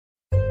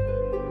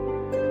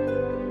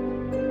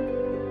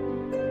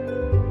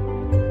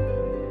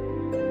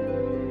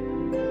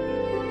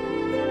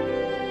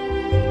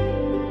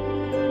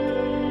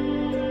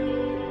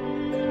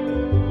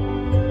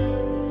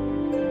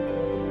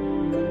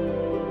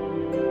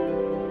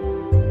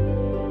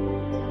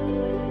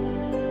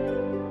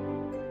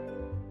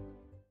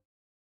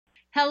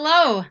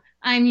Hello,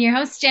 I'm your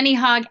host, Jenny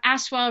Hogg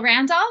Ashwell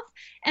Randolph,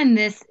 and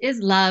this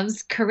is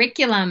Love's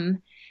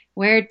Curriculum,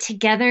 where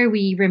together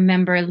we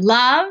remember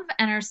love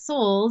and our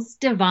soul's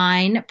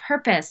divine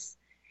purpose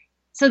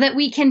so that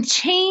we can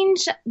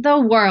change the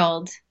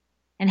world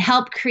and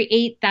help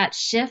create that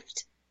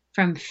shift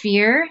from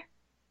fear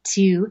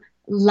to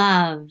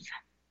love.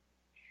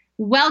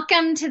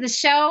 Welcome to the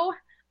show.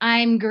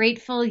 I'm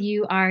grateful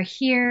you are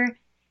here.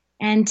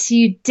 And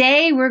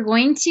today we're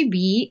going to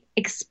be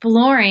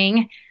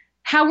exploring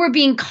how we're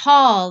being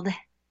called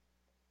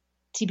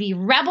to be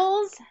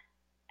rebels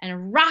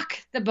and rock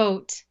the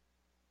boat.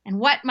 And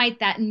what might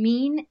that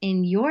mean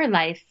in your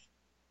life?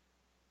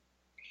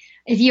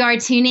 If you are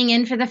tuning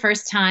in for the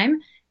first time,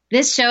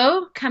 this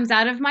show comes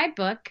out of my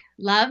book,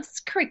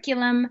 Love's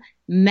Curriculum,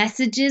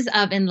 Messages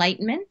of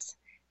Enlightenment.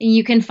 And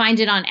you can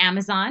find it on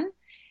Amazon,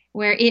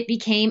 where it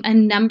became a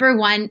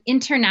 #1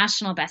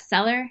 international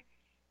bestseller.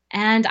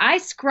 And I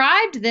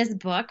scribed this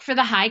book for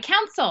the High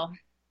Council.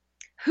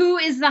 Who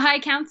is the High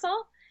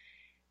Council?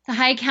 The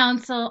High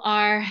Council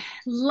are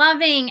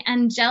loving,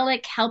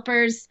 angelic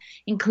helpers,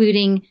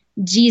 including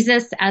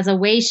Jesus as a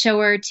way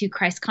shower to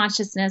Christ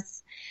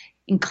consciousness,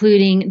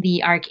 including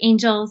the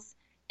archangels,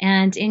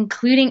 and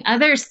including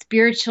other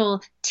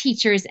spiritual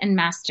teachers and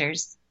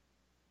masters.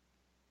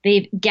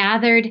 They've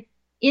gathered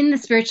in the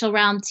spiritual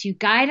realm to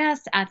guide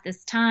us at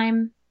this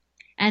time,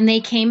 and they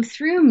came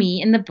through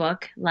me in the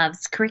book,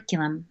 Love's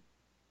Curriculum.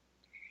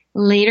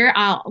 Later,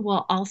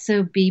 we'll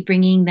also be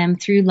bringing them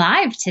through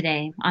live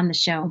today on the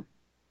show.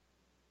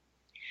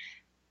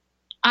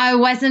 I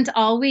wasn't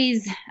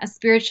always a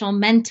spiritual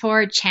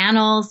mentor,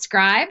 channel,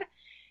 scribe.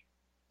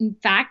 In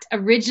fact,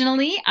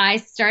 originally, I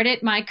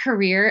started my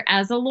career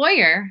as a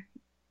lawyer,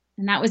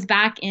 and that was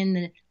back in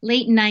the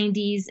late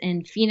 90s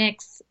in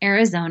Phoenix,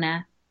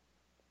 Arizona.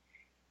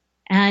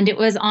 And it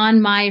was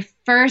on my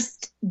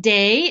first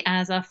day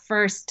as a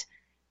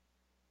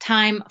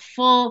first-time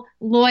full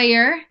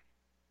lawyer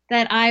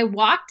that I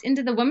walked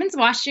into the women's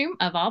washroom,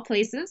 of all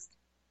places.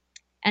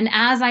 And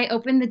as I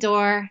opened the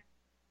door,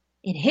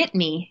 it hit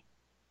me.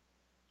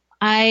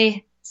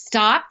 I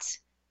stopped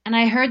and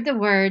I heard the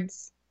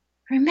words,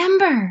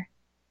 "Remember,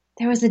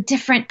 there was a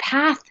different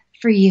path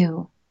for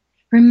you.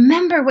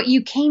 Remember what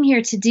you came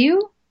here to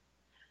do."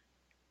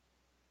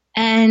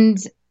 And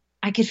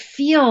I could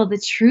feel the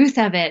truth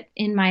of it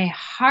in my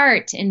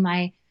heart, in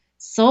my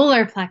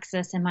solar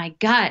plexus, in my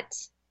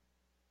gut.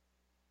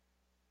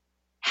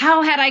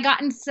 How had I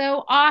gotten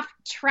so off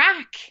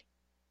track?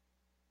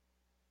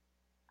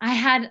 I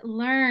had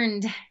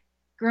learned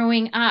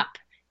growing up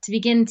to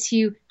begin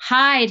to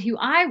hide who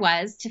I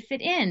was to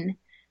fit in.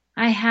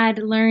 I had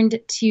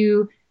learned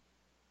to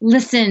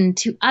listen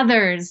to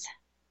others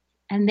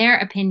and their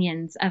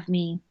opinions of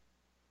me.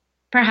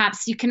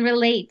 Perhaps you can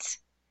relate.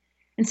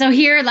 And so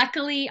here,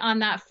 luckily, on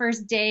that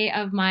first day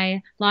of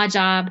my law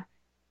job,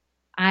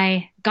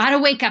 I got a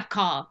wake-up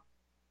call.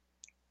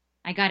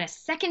 I got a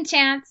second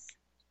chance.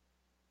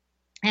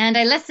 And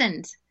I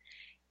listened.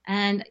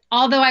 And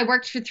although I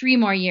worked for 3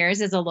 more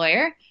years as a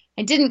lawyer,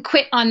 I didn't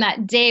quit on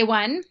that day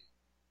one.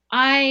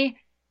 I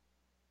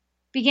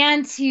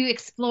began to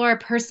explore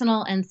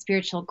personal and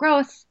spiritual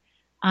growth.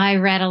 I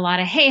read a lot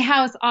of Hay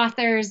House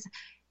authors,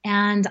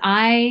 and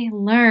I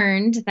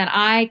learned that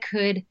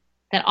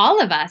that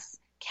all of us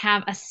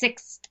have a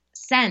sixth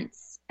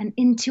sense, an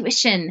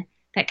intuition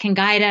that can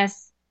guide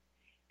us.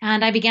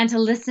 And I began to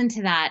listen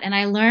to that. And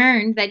I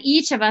learned that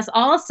each of us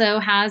also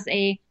has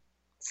a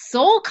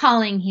soul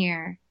calling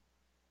here.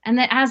 And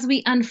that as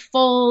we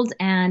unfold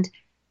and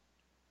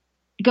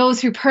go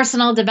through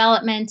personal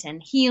development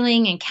and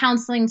healing and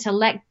counseling to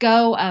let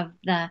go of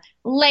the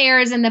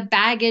layers and the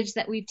baggage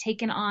that we've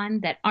taken on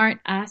that aren't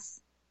us,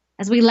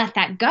 as we let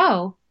that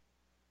go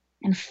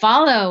and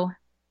follow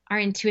our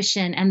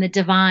intuition and the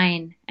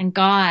divine and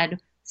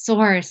God,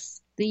 source,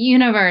 the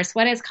universe,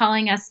 what is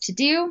calling us to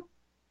do,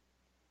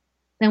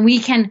 then we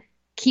can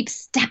keep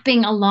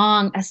stepping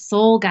along a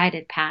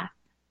soul-guided path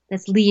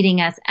that's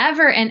leading us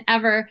ever and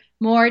ever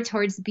more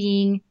towards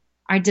being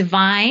our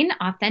divine,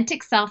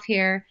 authentic self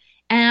here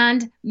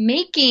and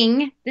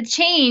making the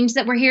change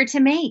that we're here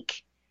to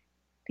make.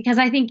 Because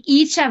I think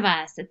each of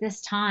us at this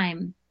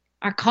time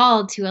are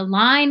called to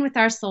align with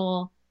our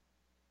soul,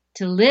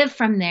 to live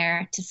from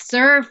there, to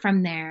serve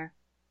from there,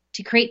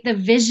 to create the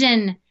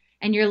vision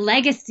and your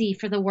legacy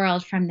for the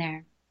world from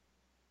there.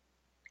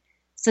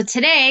 So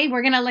today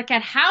we're going to look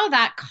at how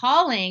that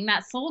calling,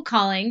 that soul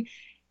calling,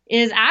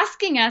 is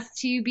asking us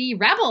to be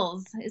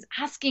rebels, is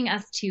asking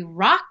us to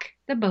rock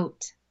the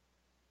boat.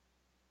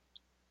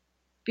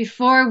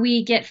 Before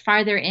we get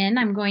farther in,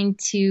 I'm going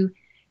to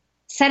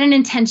set an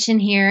intention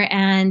here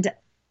and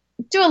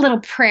do a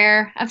little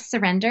prayer of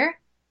surrender.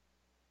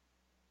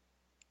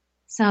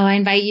 So I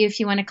invite you, if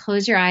you want to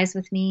close your eyes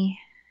with me,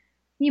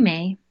 you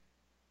may.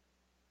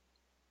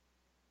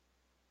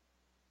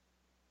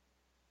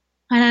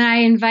 And I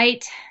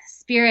invite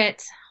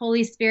Spirit,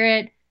 Holy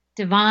Spirit,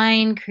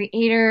 divine,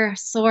 creator,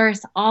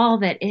 source, all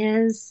that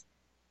is,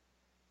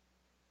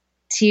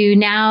 to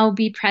now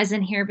be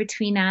present here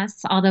between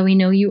us, although we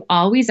know you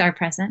always are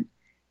present,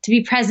 to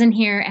be present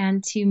here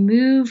and to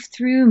move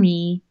through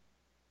me,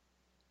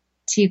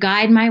 to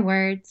guide my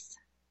words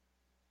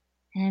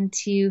and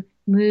to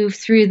move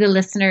through the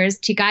listeners,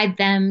 to guide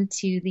them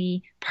to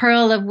the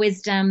pearl of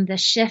wisdom, the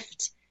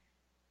shift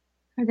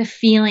or the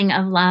feeling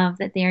of love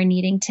that they are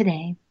needing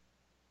today.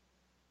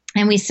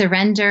 And we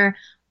surrender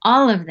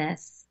all of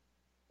this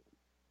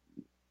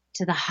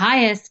to the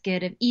highest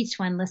good of each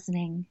one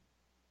listening,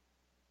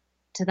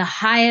 to the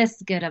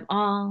highest good of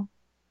all,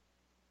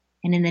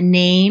 and in the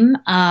name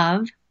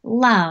of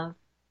love.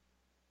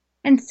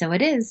 And so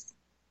it is.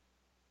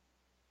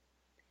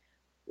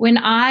 When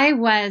I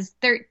was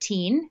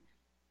 13,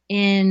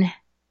 in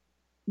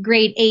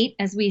grade 8,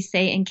 as we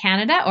say in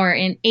Canada, or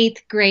in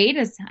 8th grade,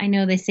 as I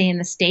know they say in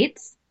the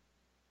States,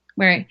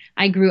 where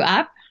I grew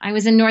up, I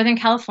was in Northern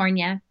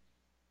California,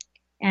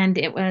 and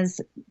it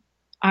was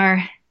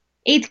our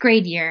 8th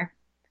grade year.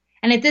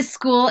 And at this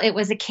school, it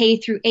was a K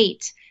through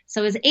 8.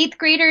 So as 8th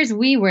graders,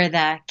 we were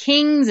the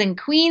kings and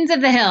queens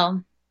of the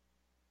hill,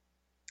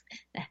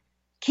 the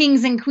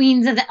kings and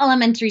queens of the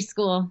elementary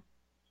school.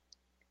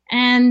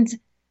 And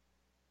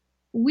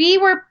we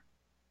were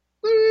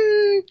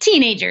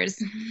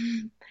teenagers,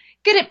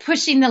 good at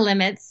pushing the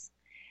limits.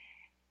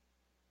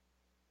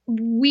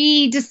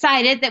 We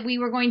decided that we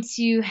were going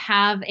to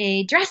have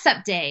a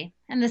dress-up day,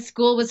 and the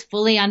school was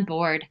fully on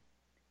board.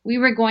 We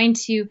were going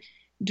to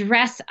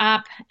dress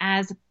up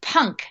as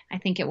punk, I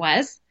think it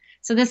was.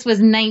 So this was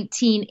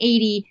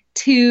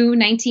 1982,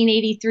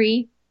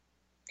 1983.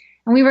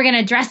 And we were going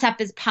to dress up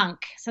as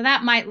punk. So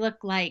that might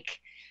look like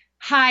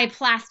high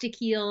plastic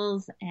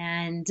heels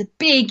and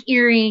big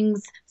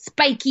earrings,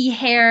 spiky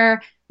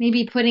hair,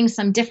 maybe putting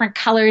some different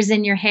colors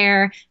in your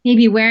hair,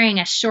 maybe wearing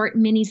a short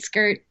mini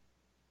skirt.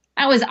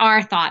 That was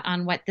our thought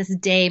on what this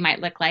day might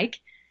look like.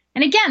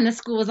 And again, the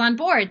school was on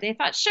board. They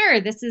thought,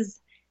 sure, this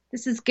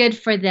is good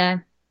for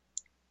the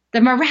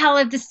morale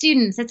of the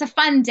students. It's a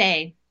fun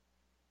day.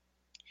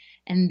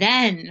 And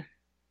then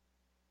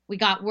we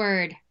got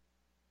word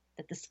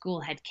that the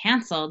school had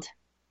canceled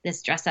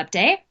this dress-up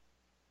day.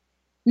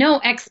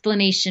 No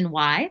explanation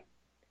why.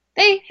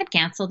 They had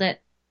canceled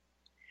it.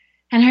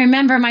 And I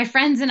remember my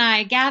friends and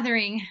I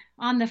gathering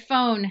on the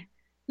phone,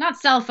 not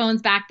cell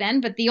phones back then,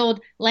 but the old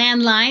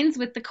landlines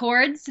with the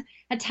cords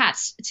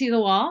attached to the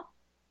wall.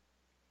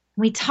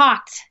 We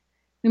talked.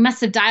 We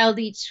must have dialed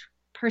each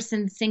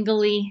person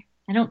singly.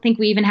 I don't think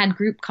we even had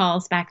group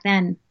calls back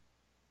then.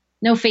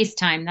 No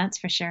FaceTime, that's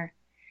for sure.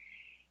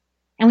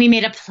 And we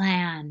made a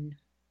plan.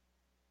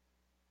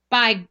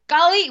 By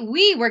golly,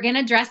 we were going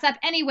to dress up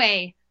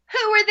anyway.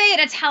 Who were they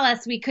to tell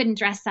us we couldn't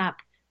dress up?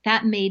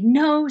 That made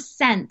no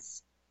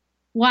sense.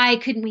 Why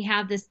couldn't we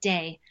have this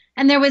day?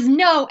 And there was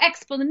no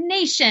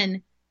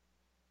explanation.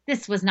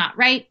 This was not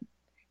right.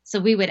 So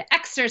we would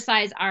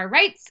exercise our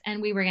rights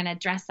and we were going to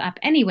dress up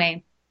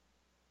anyway.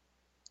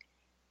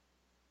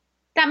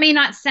 That may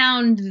not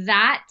sound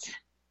that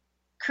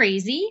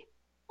crazy.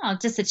 Well,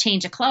 just a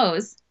change of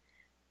clothes.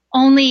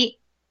 Only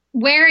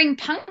wearing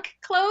punk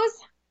clothes,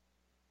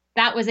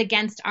 that was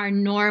against our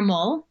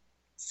normal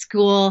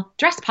school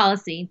dress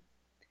policy.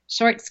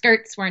 Short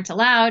skirts weren't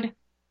allowed.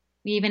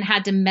 We even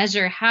had to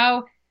measure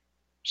how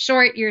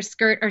short your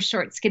skirt or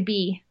shorts could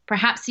be.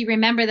 Perhaps you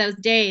remember those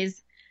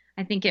days.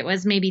 I think it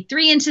was maybe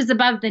 3 inches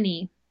above the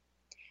knee.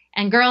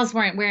 And girls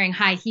weren't wearing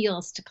high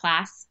heels to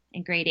class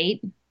in grade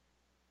 8.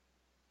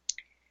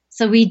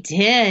 So we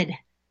did,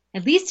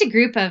 at least a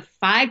group of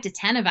 5 to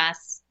 10 of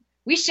us.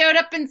 We showed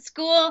up in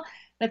school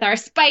with our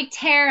spiked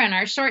hair and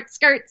our short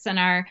skirts and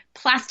our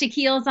plastic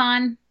heels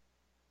on.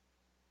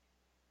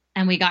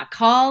 And we got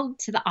called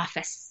to the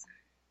office.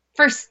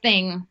 First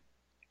thing.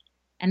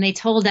 And they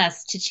told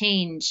us to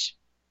change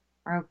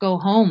or go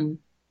home.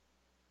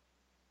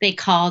 They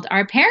called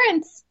our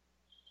parents.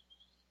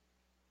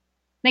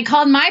 They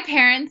called my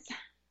parents.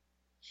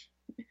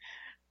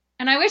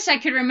 And I wish I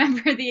could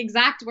remember the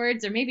exact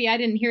words, or maybe I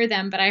didn't hear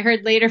them, but I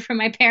heard later from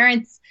my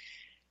parents.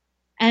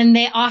 And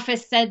the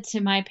office said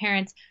to my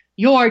parents,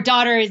 "Your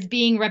daughter is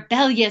being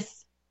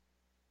rebellious."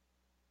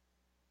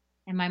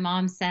 And my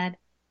mom said,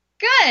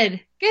 Good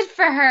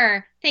for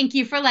her. Thank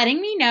you for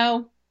letting me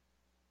know."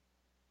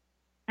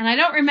 And I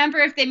don't remember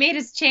if they made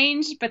us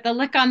change, but the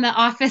look on the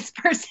office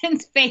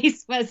person's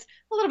face was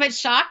a little bit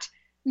shocked.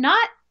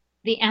 Not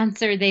the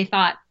answer they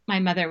thought my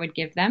mother would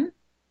give them.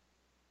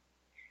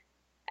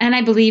 And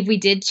I believe we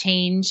did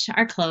change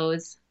our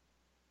clothes.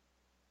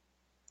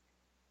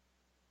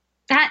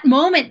 That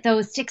moment,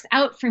 though, sticks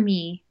out for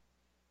me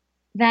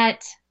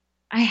that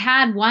I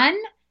had, one,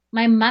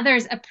 my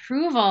mother's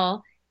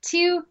approval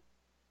to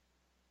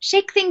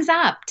shake things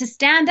up, to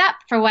stand up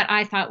for what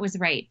I thought was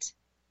right.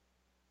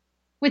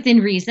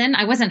 Within reason,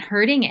 I wasn't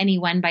hurting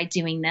anyone by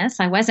doing this.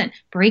 I wasn't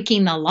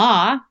breaking the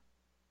law.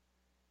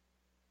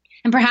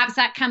 And perhaps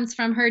that comes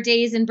from her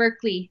days in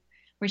Berkeley,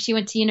 where she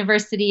went to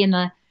university in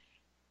the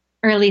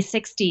early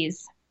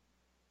 60s. It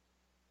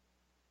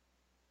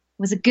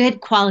was a good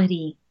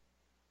quality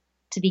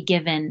to be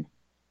given,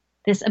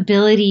 this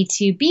ability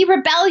to be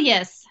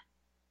rebellious.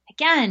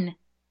 Again,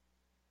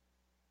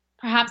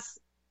 perhaps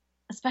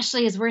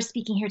especially as we're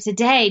speaking here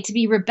today, to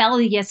be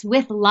rebellious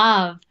with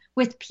love,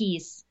 with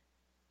peace.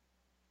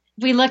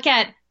 If we look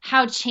at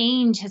how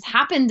change has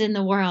happened in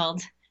the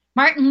world,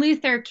 Martin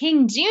Luther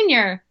King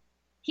Jr.,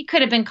 he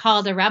could have been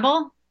called a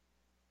rebel.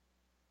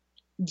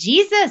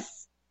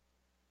 Jesus,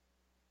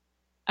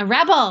 a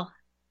rebel.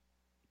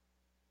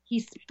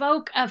 He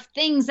spoke of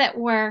things that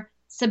were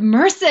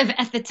submersive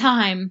at the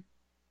time.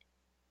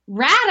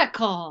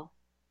 Radical.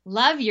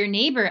 Love your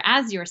neighbor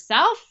as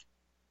yourself.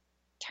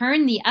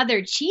 Turn the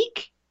other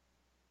cheek.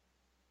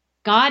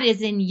 God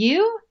is in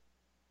you.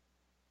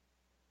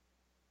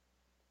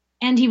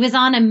 And he was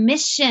on a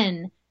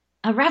mission,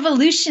 a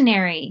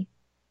revolutionary.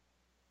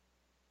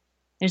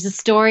 There's a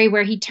story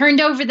where he turned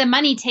over the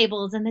money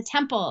tables in the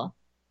temple.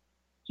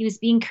 He was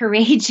being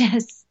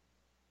courageous.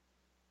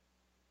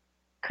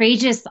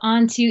 Courageous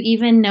onto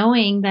even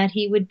knowing that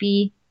he would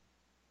be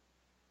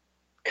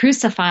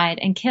crucified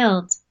and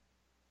killed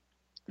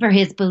for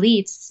his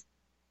beliefs.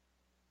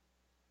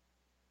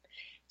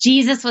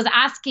 Jesus was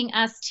asking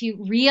us to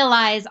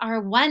realize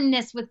our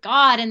oneness with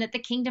God and that the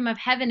kingdom of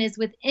heaven is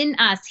within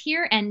us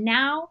here and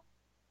now.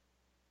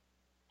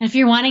 And if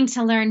you're wanting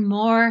to learn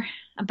more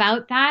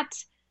about that,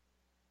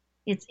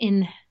 it's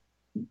in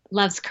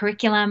Love's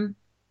curriculum,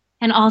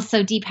 and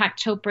also Deepak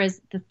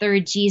Chopra's The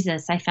Third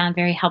Jesus I found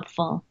very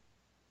helpful.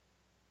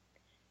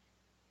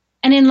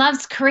 And in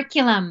Love's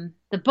curriculum,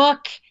 the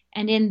book,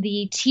 and in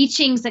the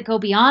teachings that go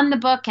beyond the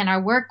book and our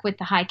work with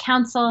the High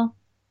Council,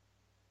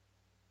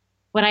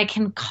 what I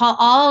can call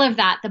all of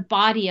that the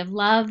body of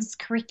Love's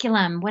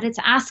curriculum, what it's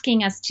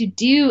asking us to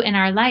do in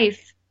our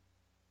life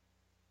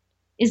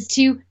is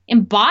to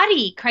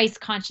embody Christ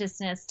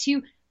consciousness,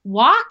 to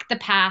walk the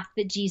path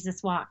that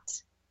Jesus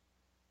walked.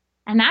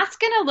 And that's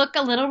going to look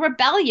a little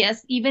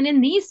rebellious even in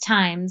these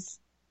times.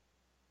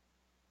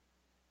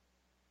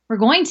 We're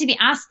going to be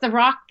asked to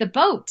rock the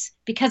boat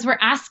because we're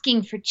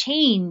asking for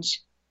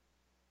change.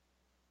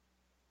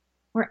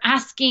 We're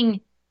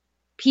asking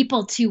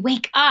people to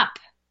wake up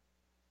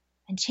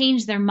and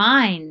change their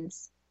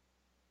minds.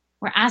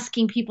 We're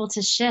asking people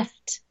to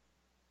shift,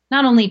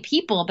 not only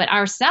people, but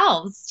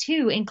ourselves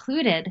too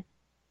included,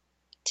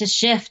 to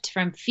shift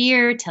from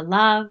fear to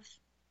love.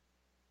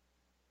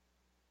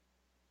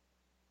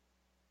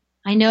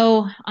 I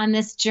know on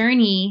this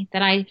journey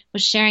that I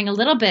was sharing a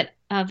little bit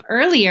of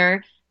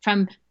earlier,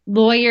 from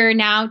lawyer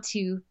now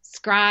to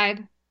scribe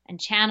and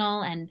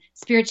channel and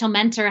spiritual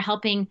mentor,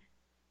 helping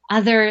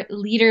other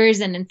leaders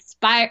and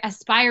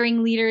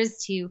aspiring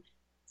leaders to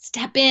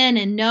step in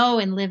and know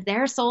and live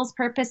their soul's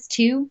purpose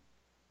too.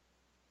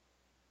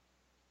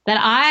 That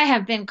I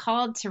have been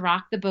called to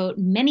rock the boat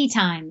many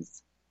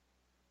times.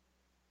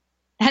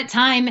 That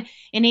time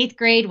in 8th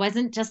grade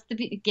wasn't just the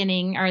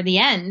beginning or the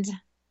end.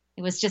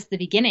 It was just the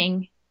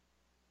beginning.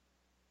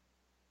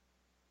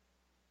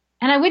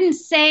 And I wouldn't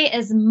say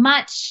as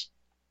much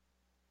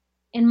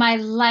in my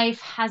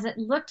life has it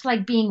looked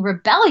like being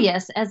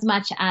rebellious as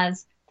much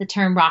as the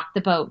term rock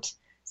the boat.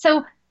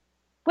 So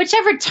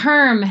whichever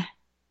term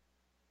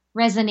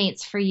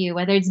resonates for you,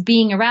 whether it's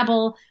being a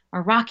rebel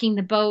or rocking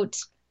the boat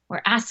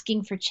or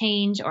asking for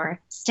change or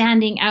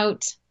standing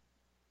out.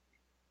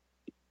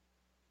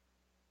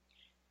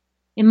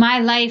 In my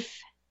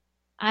life,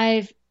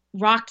 I've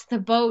rocked the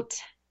boat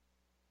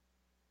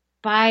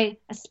by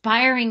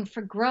aspiring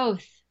for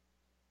growth,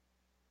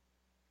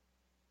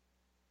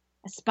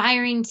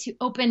 aspiring to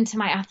open to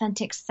my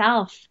authentic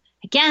self,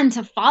 again,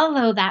 to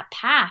follow that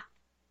path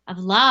of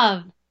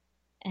love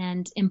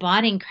and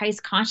embodying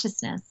Christ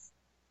consciousness.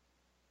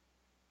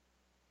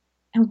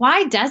 And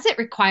why does it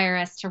require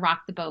us to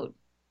rock the boat?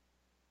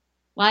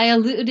 Well, I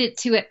alluded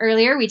to it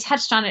earlier. We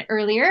touched on it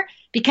earlier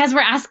because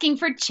we're asking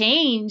for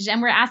change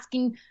and we're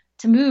asking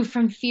to move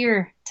from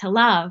fear to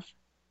love.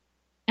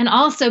 And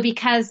also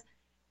because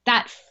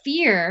that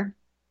fear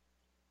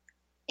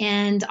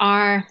and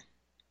our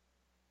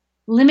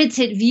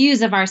limited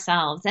views of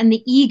ourselves and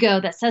the ego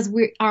that says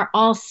we are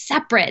all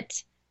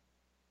separate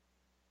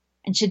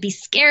and should be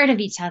scared of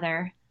each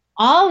other,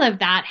 all of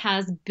that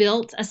has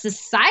built a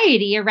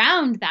society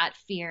around that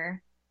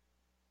fear.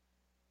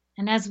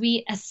 And as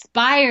we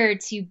aspire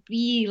to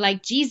be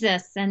like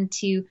Jesus and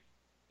to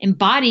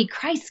embody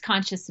Christ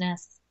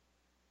consciousness,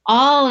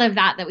 all of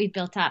that we've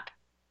built up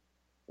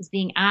is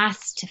being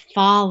asked to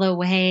fall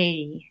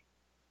away.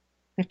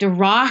 We have to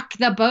rock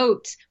the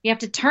boat. We have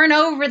to turn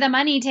over the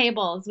money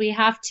tables. We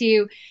have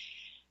to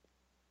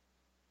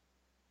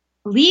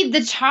lead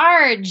the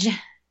charge,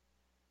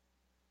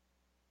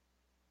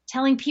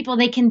 telling people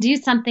they can do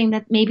something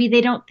that maybe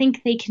they don't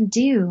think they can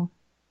do.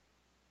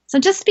 So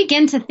just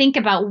begin to think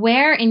about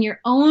where in your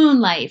own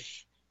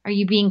life are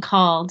you being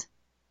called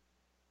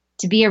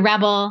to be a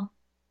rebel,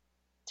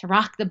 to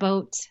rock the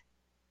boat,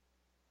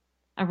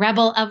 a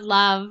rebel of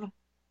love.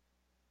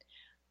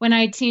 When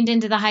I tuned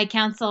into the High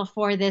Council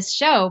for this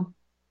show,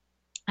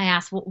 I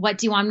asked, well, what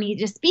do you want me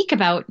to speak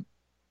about?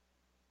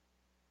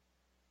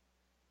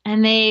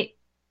 And they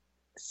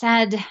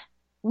said,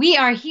 we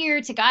are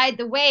here to guide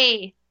the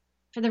way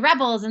for the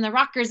rebels and the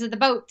rockers of the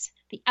boat,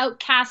 the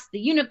outcasts, the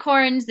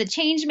unicorns, the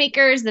change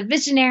makers, the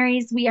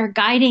visionaries. We are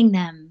guiding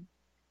them.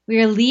 We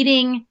are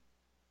leading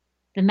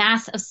the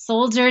mass of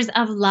soldiers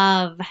of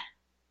love,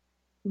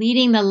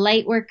 leading the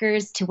light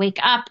workers to wake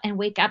up and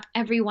wake up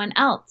everyone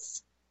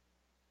else.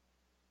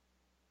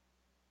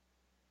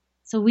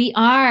 So we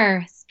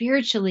are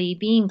spiritually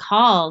being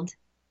called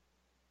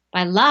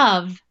by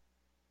love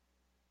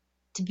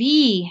to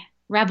be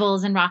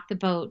rebels and rock the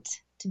boat,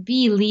 to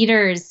be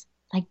leaders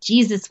like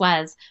Jesus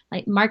was,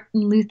 like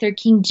Martin Luther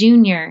King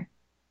Jr.,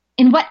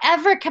 in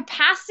whatever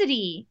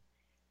capacity.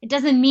 It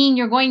doesn't mean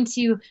you're going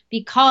to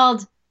be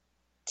called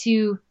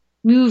to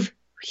move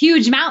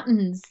huge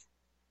mountains.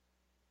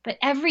 But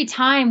every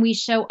time we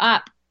show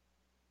up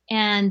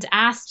and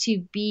ask to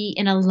be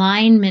in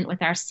alignment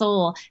with our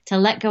soul, to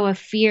let go of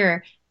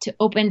fear, to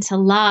open to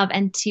love,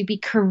 and to be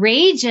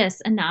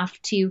courageous enough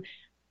to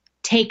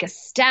take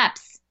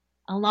steps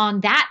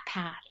along that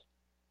path,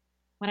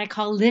 what I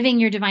call living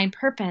your divine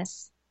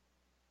purpose.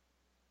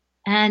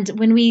 And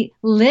when we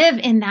live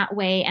in that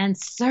way and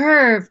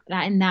serve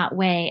that in that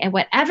way, at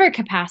whatever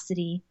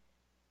capacity,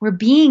 we're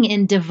being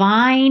in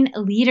divine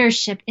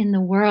leadership in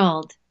the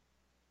world.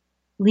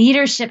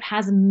 Leadership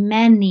has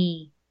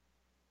many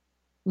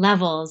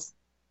levels.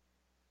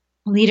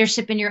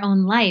 Leadership in your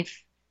own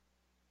life,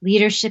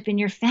 leadership in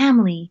your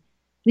family,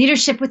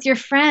 leadership with your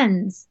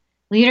friends,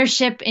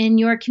 leadership in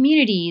your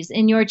communities,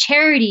 in your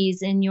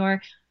charities, in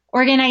your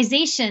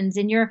organizations,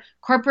 in your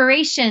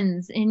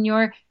corporations, in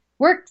your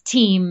work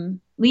team,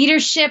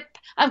 leadership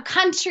of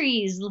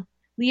countries,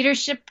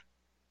 leadership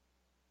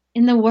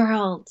in the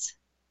world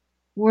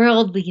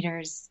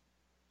leaders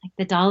like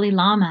the Dalai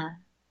Lama.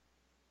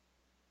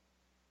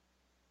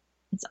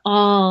 It's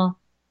all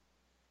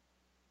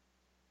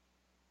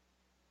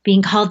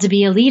being called to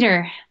be a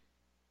leader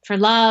for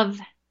love,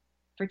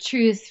 for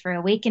truth, for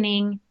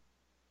awakening,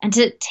 and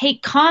to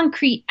take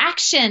concrete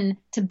action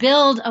to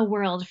build a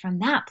world from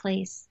that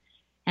place.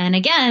 And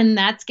again,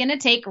 that's going to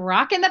take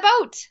rocking the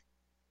boat.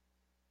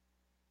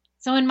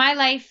 So in my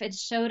life, it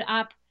showed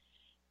up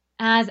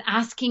as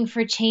asking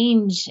for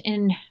change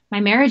in my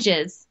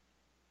marriages,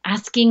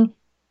 asking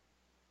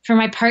for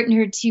my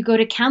partner to go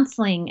to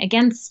counseling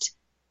against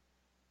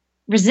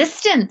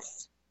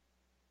resistance.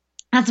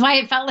 That's why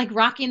it felt like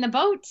rocking the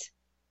boat.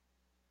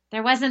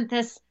 There wasn't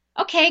this,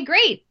 okay,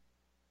 great,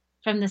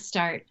 from the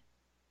start.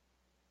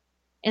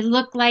 It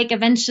looked like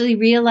eventually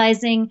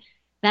realizing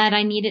that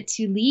I needed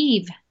to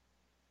leave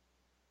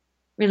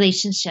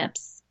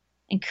relationships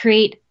and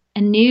create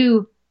a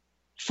new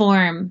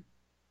form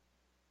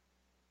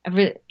of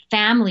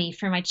family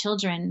for my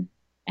children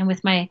and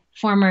with my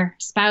former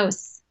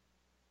spouse.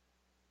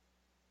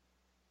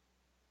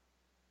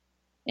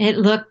 It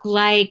looked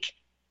like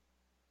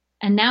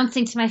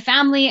announcing to my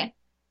family,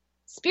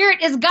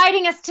 Spirit is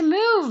guiding us to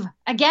move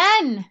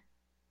again.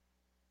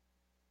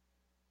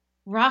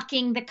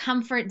 Rocking the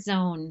comfort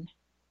zone.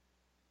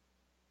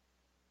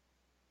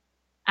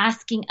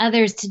 Asking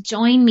others to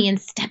join me in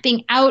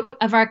stepping out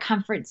of our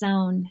comfort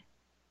zone.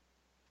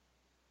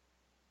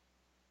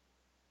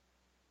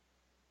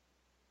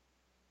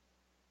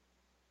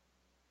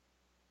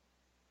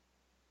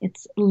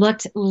 It's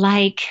looked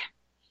like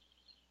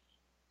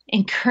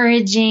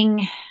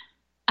encouraging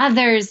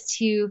others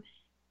to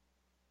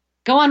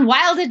go on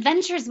wild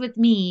adventures with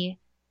me,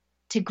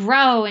 to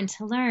grow and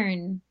to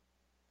learn.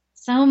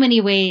 So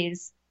many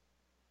ways.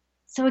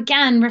 So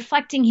again,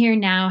 reflecting here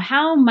now,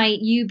 how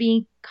might you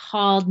be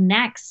called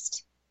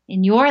next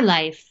in your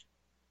life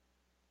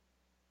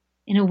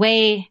in a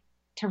way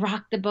to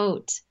rock the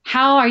boat?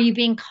 How are you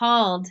being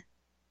called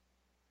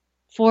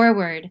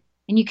forward?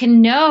 And you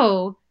can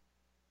know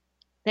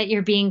that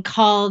you're being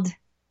called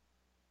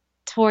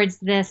towards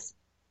this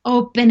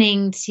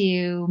opening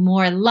to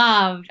more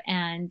love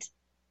and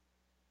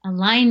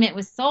alignment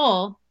with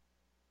soul,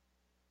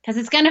 because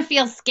it's going to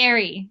feel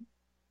scary.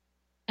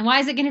 And why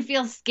is it going to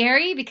feel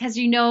scary? Because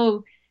you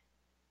know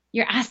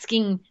you're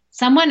asking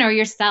someone or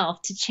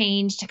yourself to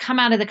change, to come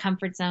out of the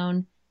comfort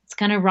zone. It's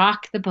going to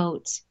rock the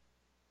boat.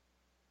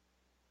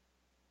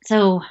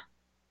 So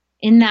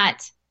in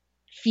that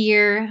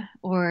fear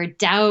or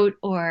doubt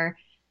or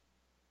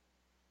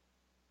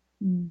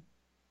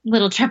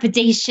little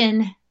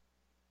trepidation,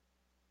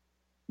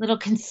 little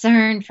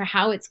concern for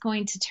how it's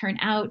going to turn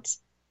out,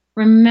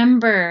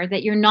 remember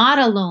that you're not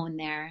alone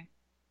there.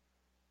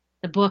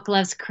 The book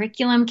Love's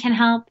Curriculum can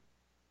help.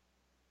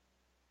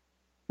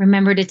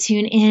 Remember to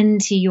tune in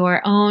to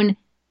your own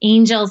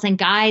angels and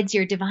guides,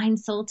 your divine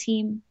soul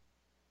team.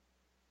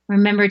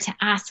 Remember to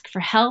ask for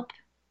help.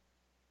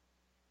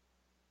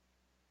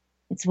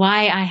 It's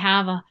why I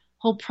have a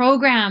whole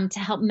program to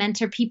help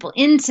mentor people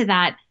into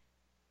that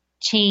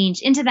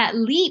change, into that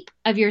leap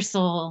of your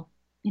soul,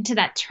 into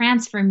that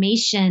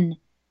transformation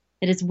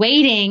that is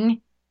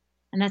waiting,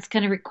 and that's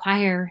going to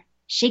require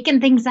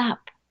shaking things up.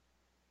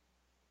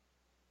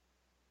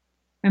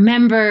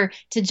 Remember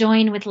to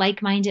join with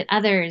like-minded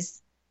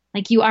others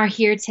like you are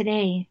here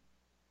today.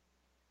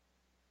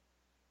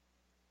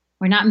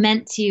 We're not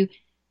meant to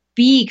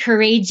be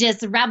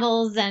courageous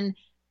rebels and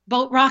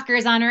boat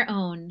rockers on our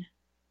own.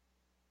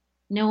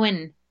 No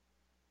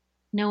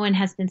one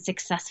has been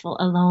successful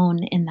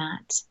alone in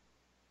that.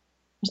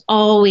 There's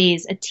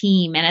always a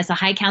team. And as the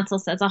High Council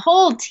says, a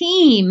whole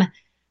team,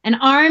 an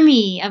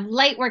army of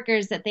light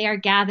workers that they are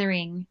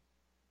gathering.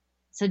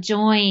 So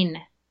join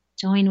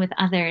with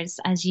others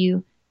as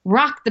you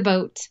rock the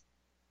boat.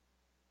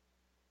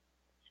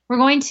 We're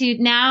going to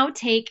now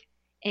take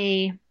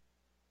a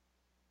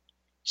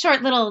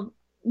short little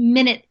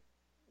minute,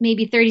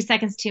 maybe 30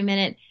 seconds to a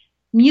minute,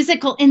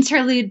 musical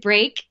interlude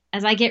break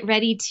as I get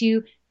ready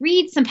to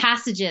read some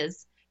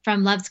passages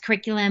from Love's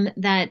Curriculum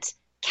that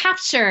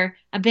capture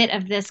a bit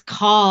of this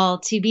call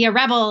to be a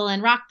rebel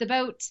and rock the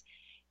boat.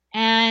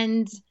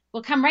 And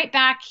we'll come right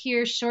back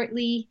here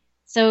shortly.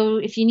 So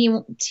if you need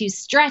to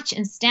stretch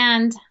and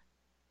stand,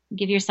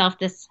 give yourself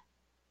this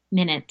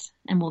minute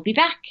and we'll be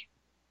back.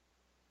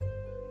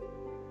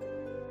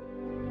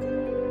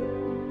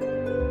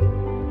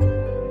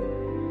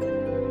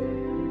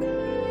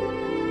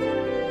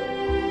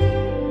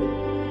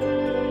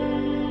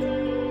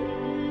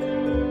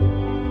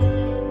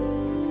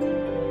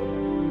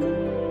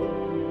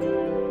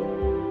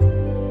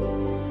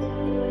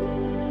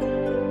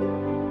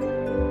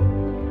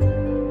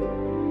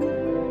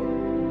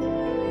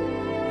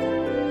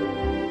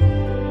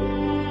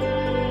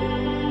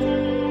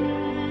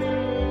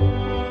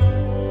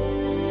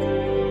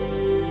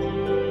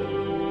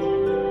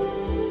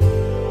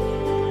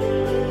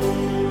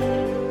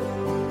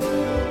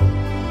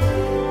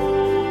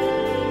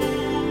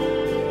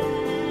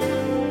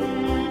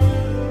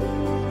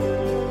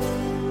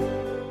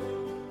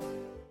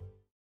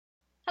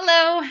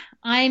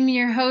 I'm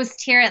your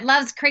host here at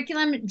Love's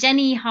Curriculum,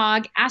 Jenny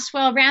Hogg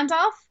Ashwell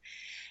Randolph,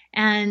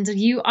 and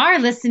you are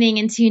listening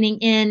and tuning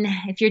in,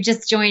 if you're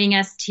just joining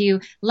us, to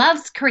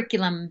Love's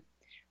Curriculum,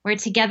 where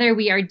together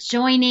we are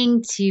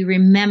joining to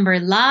remember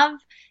love,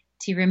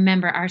 to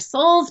remember our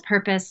soul's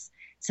purpose,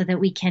 so that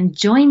we can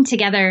join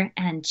together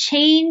and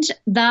change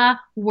the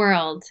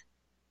world,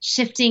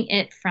 shifting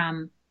it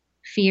from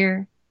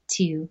fear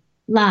to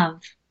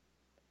love.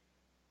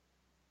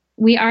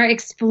 We are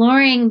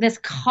exploring this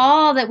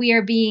call that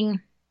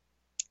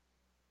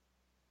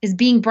is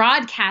being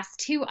broadcast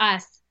to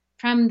us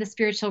from the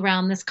spiritual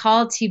realm, this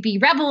call to be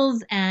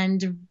rebels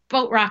and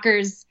boat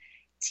rockers,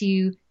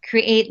 to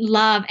create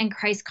love and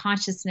Christ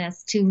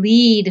consciousness, to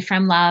lead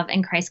from love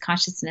and Christ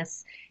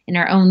consciousness in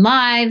our own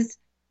lives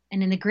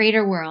and in the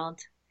greater world.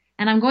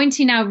 And I'm going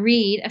to now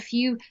read a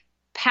few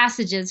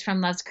passages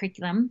from Love's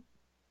Curriculum.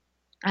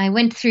 I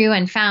went through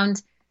and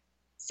found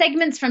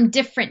segments from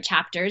different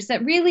chapters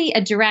that really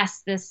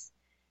address this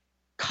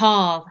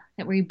call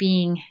that we're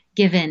being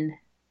given.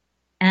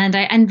 And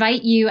I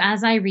invite you,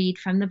 as I read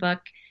from the book,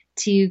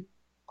 to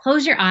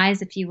close your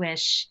eyes if you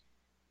wish,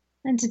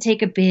 and to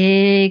take a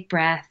big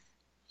breath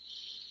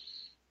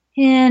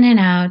in and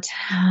out.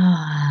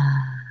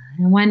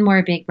 And one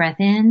more big breath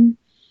in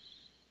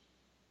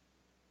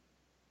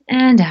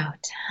and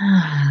out.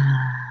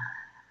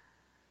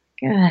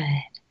 Good.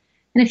 And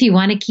if you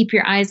want to keep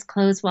your eyes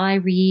closed while I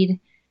read,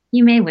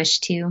 you may wish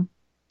to.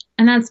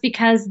 And that's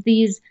because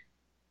these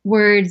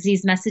words,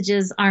 these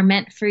messages are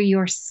meant for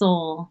your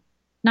soul,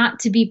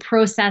 not to be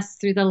processed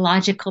through the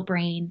logical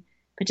brain,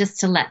 but just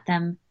to let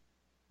them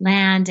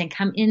land and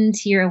come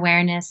into your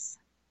awareness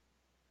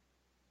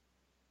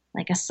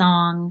like a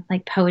song,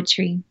 like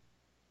poetry.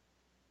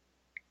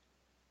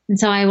 And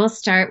so I will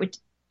start with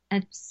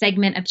a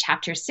segment of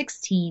chapter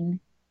 16,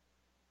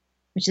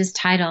 which is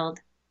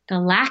titled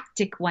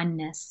Galactic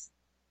Oneness,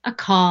 a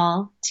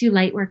Call to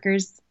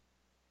Lightworkers.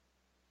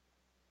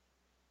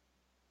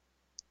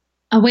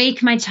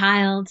 Awake, my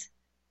child.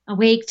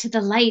 Awake to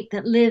the light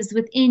that lives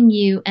within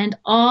you and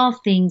all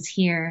things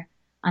here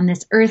on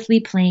this earthly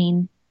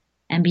plane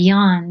and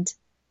beyond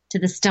to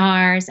the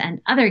stars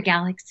and other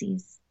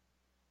galaxies.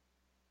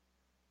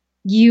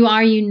 You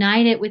are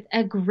united with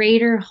a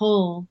greater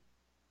whole.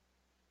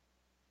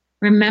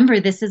 Remember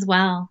this as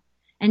well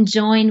and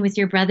join with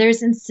your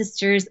brothers and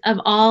sisters of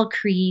all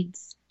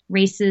creeds,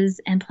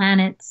 races, and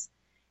planets,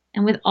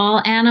 and with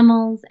all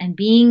animals and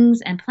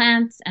beings and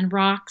plants and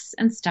rocks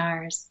and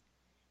stars.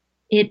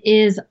 It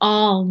is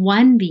all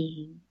one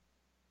being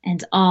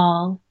and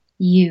all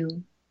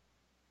you.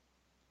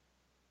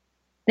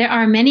 There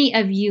are many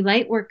of you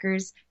light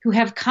workers who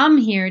have come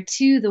here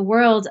to the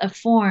world of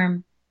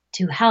form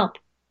to help.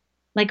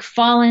 Like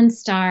fallen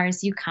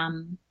stars, you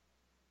come.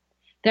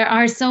 There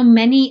are so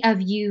many of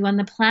you on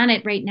the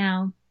planet right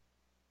now.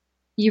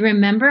 You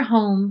remember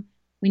home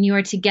when you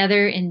are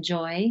together in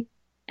joy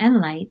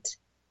and light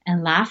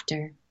and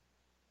laughter.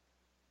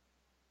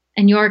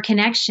 And your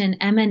connection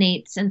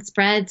emanates and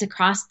spreads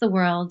across the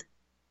world,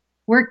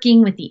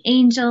 working with the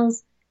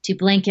angels to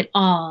blanket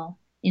all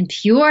in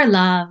pure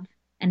love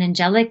and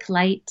angelic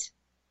light,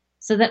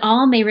 so that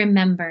all may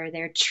remember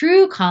their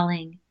true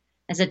calling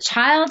as a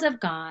child of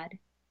God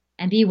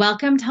and be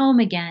welcomed home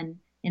again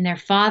in their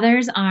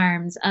Father's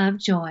arms of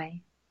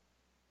joy.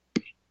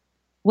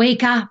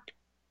 Wake up!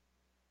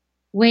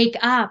 Wake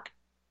up!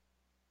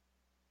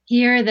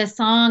 Hear the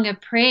song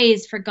of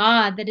praise for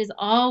God that is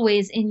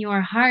always in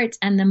your heart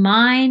and the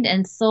mind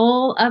and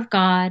soul of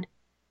God,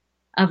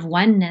 of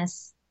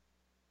oneness.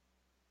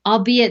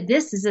 Albeit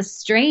this is a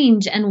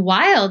strange and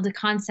wild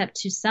concept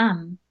to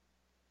some,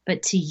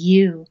 but to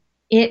you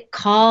it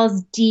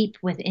calls deep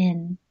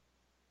within.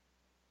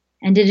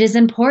 And it is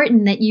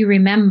important that you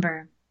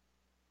remember.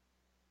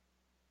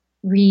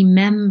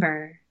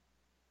 Remember.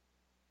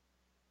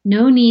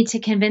 No need to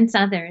convince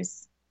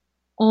others.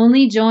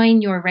 Only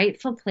join your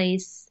rightful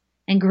place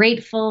and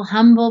grateful,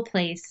 humble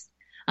place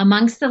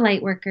amongst the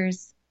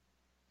lightworkers,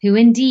 who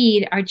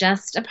indeed are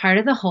just a part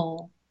of the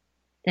whole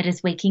that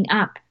is waking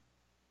up.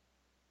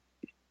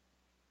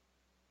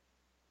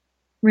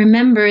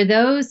 Remember,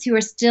 those who are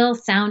still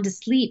sound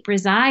asleep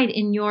reside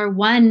in your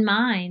one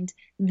mind,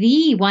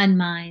 the one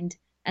mind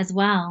as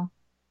well.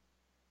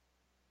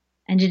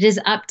 And it is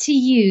up to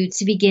you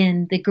to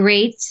begin the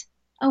great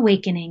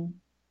awakening.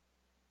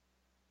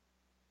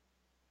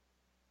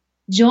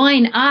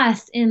 Join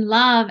us in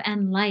love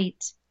and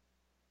light.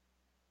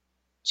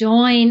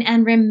 Join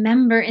and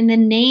remember in the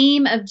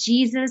name of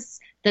Jesus,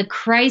 the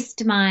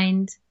Christ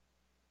mind,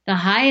 the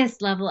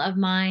highest level of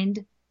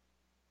mind,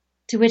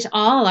 to which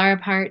all are a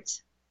part.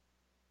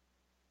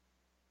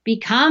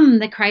 Become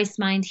the Christ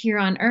mind here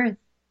on earth.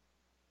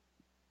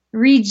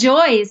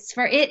 Rejoice,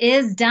 for it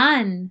is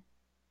done.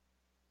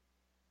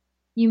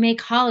 You may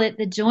call it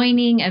the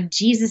joining of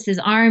Jesus'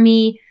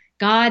 army,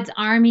 God's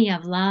army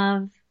of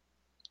love.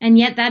 And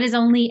yet that is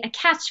only a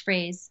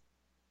catchphrase.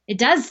 It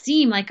does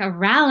seem like a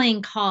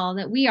rallying call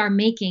that we are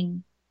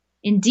making.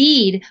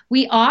 Indeed,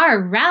 we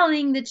are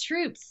rallying the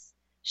troops,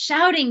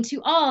 shouting to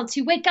all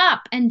to wake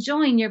up and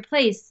join your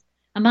place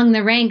among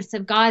the ranks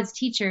of God's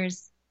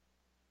teachers,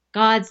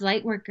 God's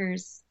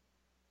lightworkers,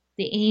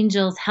 the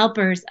angels,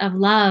 helpers of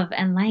love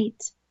and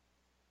light,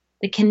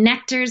 the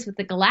connectors with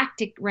the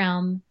galactic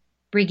realm,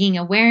 bringing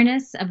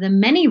awareness of the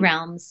many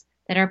realms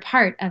that are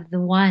part of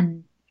the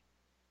one.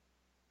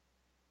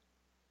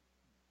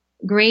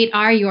 Great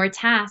are your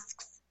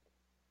tasks,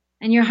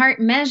 and your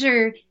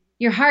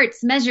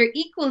hearts measure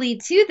equally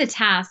to the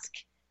task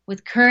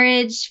with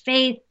courage,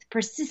 faith,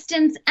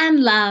 persistence,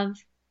 and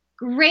love.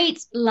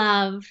 Great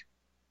love,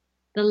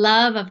 the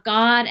love of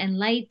God and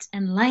light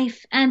and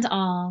life and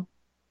all.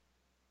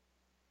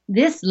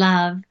 This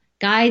love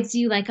guides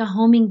you like a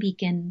homing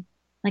beacon,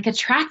 like a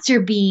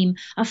tractor beam,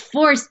 a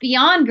force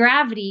beyond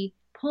gravity,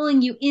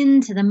 pulling you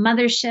into the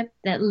mothership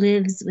that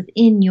lives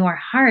within your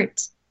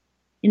heart,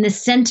 in the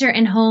center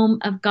and home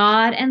of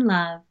God and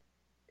love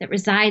that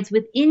resides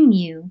within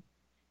you,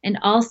 and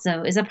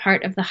also is a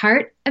part of the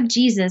heart of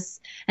Jesus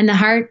and the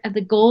heart of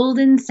the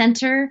golden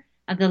center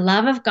of the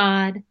love of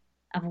God,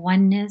 of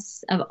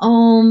oneness, of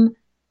Om,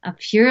 of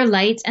pure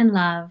light and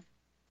love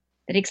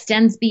that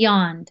extends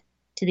beyond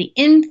to the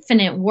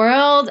infinite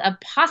world of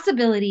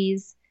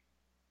possibilities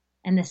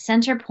and the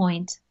center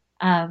point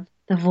of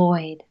the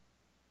void.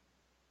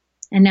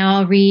 And now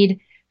I'll read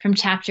from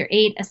chapter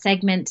 8, a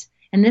segment,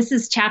 and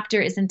this chapter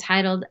is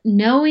entitled,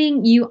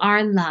 Knowing You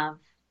Are Love.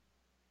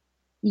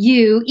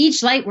 You,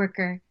 each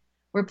lightworker,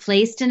 were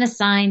placed and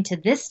assigned to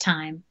this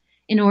time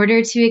in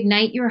order to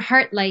ignite your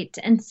heart light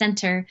and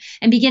center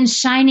and begin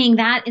shining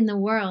that in the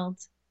world.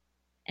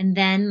 And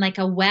then, like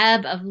a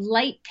web of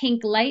light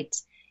pink light,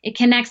 it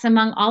connects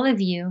among all of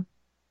you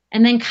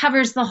and then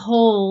covers the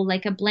whole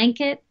like a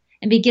blanket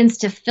and begins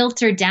to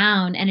filter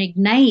down and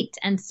ignite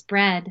and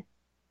spread.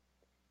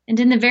 And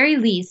in the very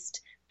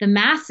least, the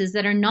masses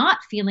that are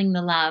not feeling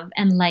the love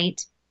and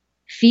light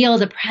feel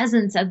the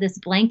presence of this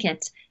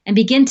blanket and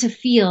begin to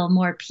feel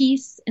more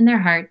peace in their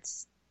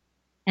hearts.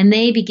 And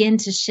they begin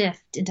to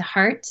shift into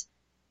heart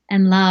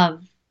and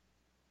love.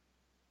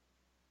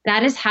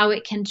 That is how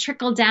it can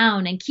trickle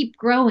down and keep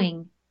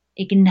growing,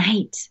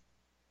 ignite.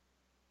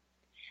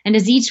 And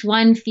as each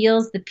one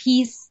feels the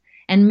peace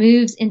and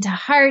moves into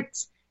heart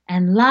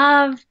and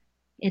love,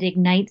 it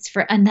ignites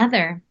for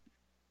another.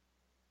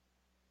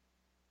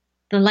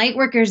 The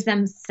lightworkers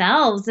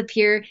themselves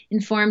appear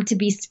informed to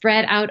be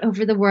spread out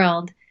over the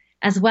world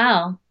as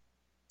well,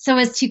 so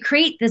as to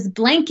create this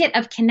blanket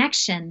of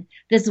connection,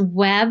 this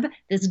web,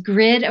 this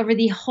grid over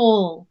the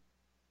whole.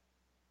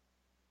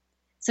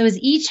 So as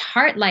each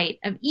heart light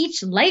of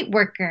each light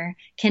worker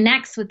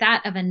connects with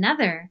that of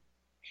another,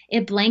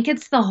 it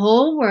blankets the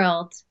whole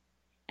world.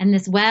 And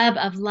this web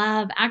of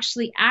love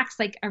actually acts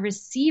like a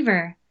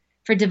receiver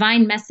for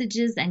divine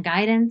messages and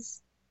guidance.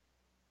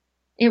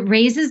 It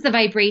raises the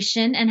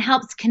vibration and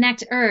helps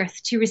connect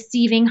Earth to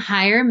receiving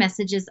higher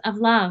messages of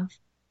love.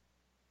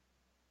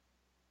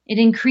 It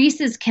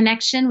increases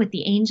connection with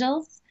the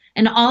angels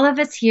and all of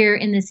us here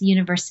in this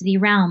university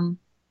realm.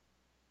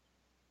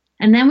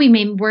 And then we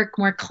may work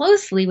more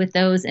closely with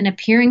those in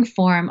appearing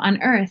form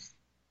on Earth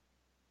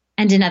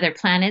and in other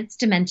planets,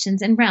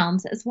 dimensions, and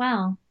realms as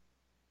well.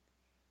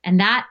 And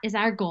that is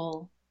our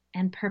goal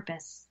and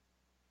purpose.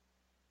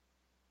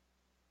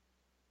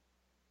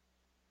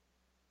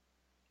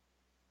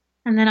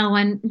 And then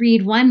I'll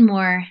read one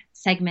more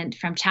segment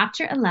from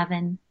chapter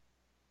 11.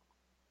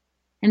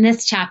 And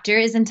this chapter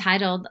is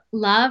entitled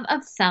Love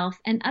of Self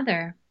and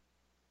Other.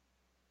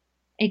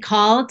 a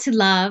call to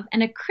love,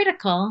 and a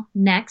critical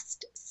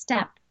next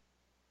step.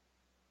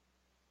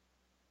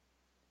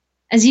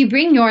 As you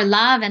bring your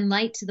love and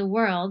light to the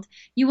world,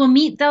 you will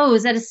meet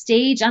those at a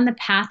stage on the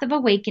path of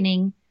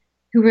awakening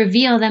who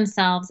reveal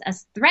themselves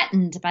as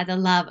threatened by the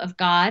love of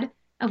God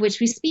of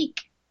which we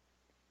speak.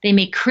 They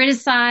may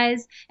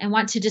criticize and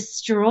want to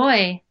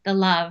destroy the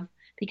love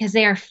because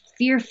they are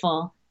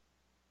fearful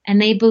and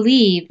they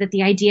believe that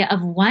the idea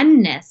of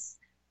oneness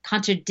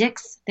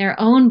contradicts their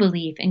own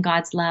belief in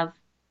God's love.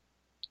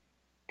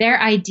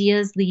 Their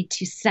ideas lead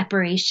to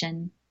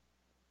separation.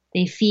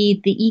 They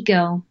feed the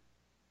ego.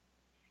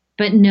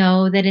 But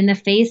know that in the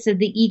face of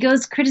the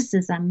ego's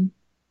criticism,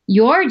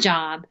 your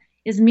job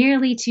is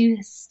merely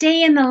to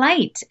stay in the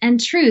light and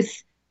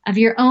truth of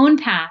your own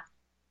path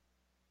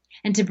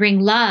and to bring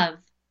love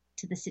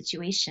to the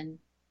situation.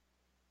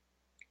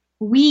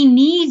 We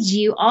need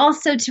you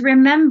also to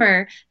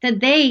remember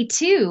that they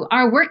too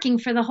are working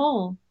for the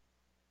whole.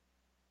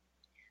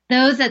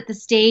 Those at the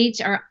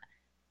stage are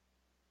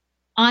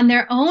on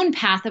their own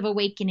path of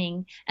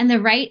awakening and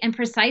the right and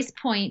precise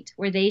point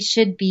where they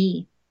should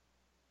be.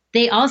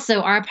 They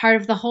also are a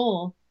part of the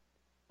whole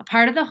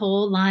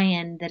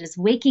lion that is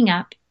waking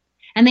up,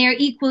 and they are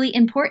equally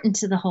important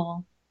to the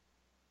whole.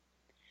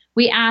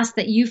 We ask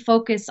that you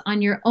focus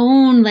on your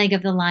own leg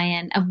of the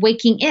lion, of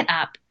waking it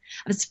up,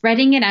 of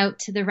spreading it out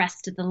to the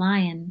rest of the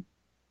lion.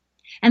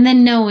 And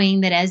then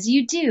knowing that as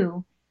you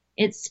do,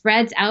 it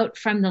spreads out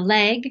from the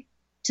leg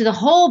to the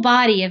whole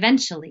body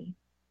eventually.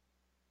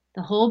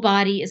 The whole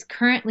body is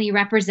currently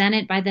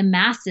represented by the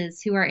masses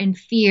who are in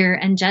fear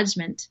and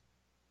judgment.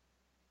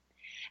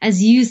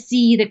 As you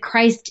see the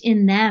Christ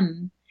in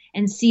them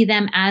and see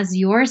them as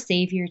your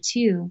Savior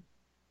too.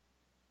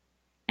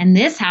 And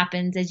this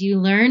happens as you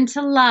learn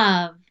to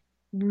love,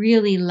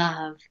 really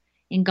love,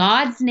 in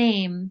God's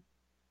name,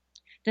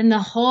 then the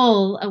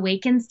whole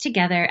awakens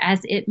together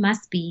as it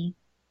must be,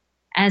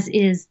 as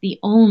is the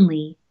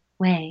only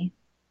way.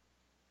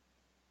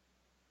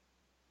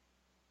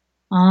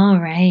 All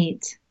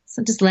right,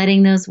 so just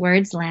letting those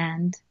words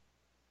land.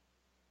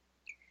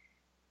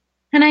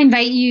 And I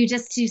invite you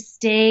just to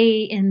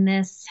stay in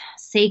this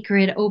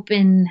sacred,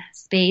 open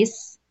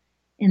space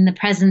in the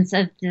presence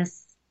of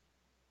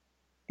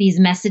these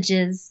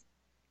messages.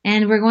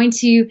 And we're going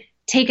to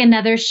take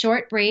another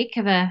short break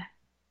of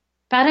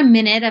about a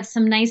minute of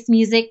some nice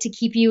music to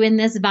keep you in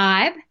this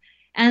vibe.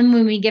 And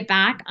when we get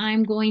back,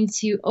 I'm going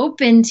to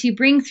open to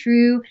bring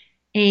through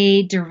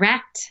a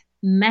direct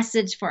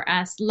message for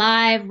us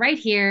live right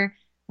here,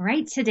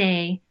 right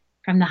today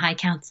from the High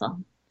Council.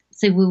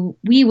 So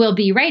we will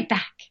be right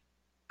back.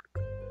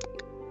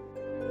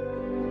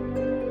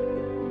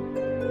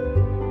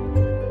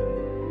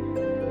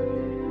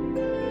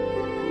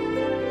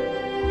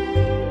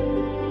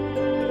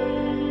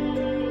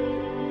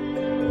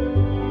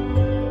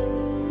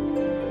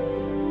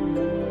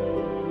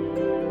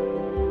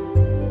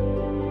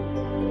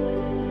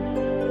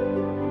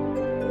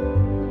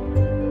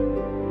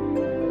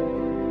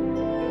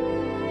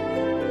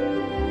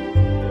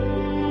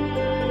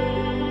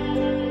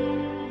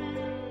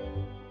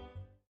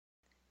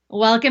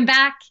 Welcome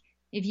back.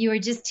 If you are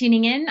just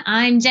tuning in,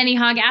 I'm Jenny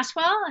Hogg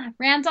Ashwell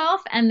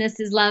Randolph, and this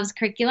is Love's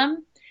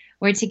Curriculum,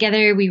 where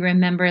together we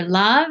remember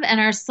love and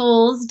our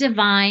soul's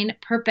divine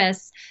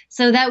purpose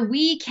so that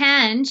we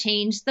can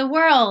change the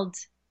world.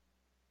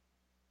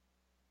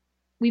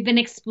 We've been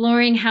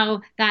exploring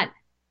how that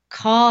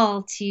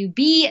call to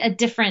be a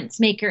difference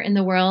maker in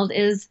the world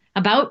is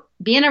about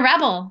being a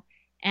rebel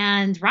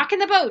and rocking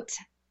the boat.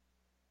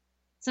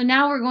 So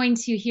now we're going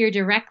to hear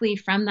directly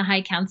from the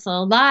High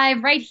Council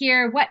live right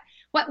here. What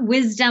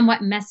wisdom,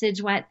 what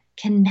message, what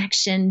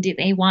connection do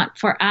they want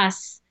for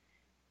us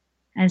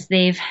as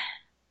they've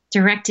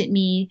directed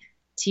me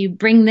to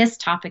bring this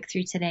topic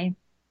through today?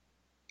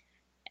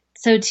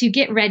 So to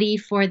get ready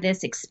for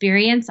this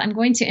experience, I'm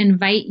going to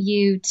invite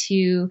you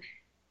to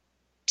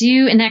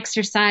do an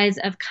exercise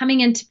of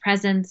coming into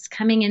presence,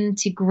 coming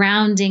into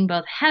grounding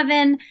both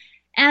heaven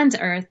and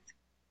earth.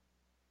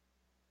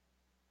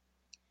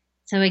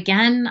 So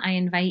again, I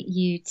invite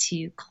you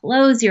to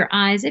close your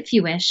eyes if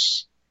you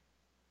wish.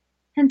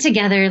 And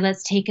together,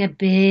 let's take a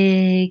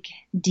big,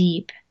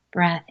 deep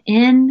breath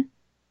in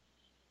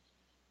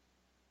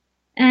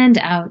and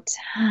out.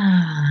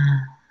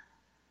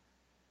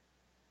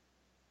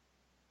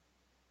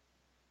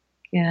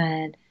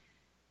 Good.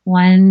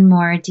 One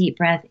more deep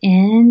breath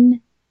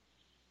in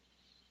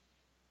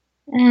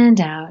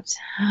and out.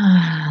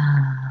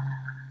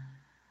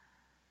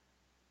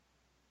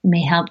 It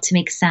may help to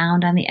make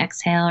sound on the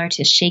exhale or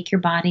to shake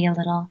your body a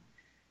little.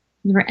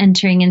 We're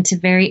entering into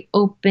very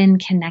open,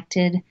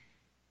 connected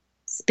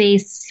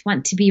space.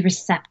 Want to be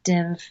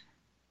receptive.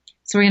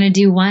 So we're going to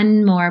do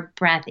one more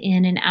breath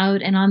in and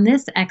out. And on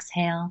this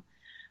exhale,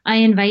 I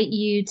invite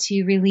you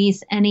to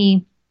release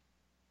any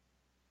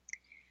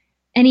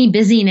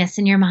busyness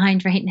in your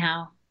mind right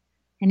now,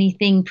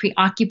 anything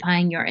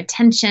preoccupying your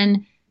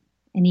attention,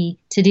 any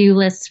to-do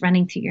lists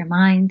running through your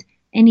mind,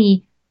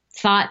 any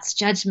thoughts,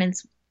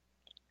 judgments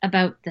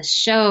about the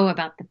show,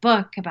 about the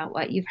book, about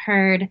what you've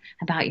heard,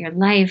 about your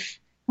life.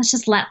 Let's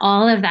just let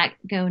all of that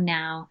go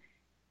now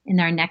in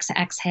our next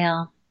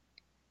exhale.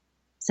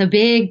 So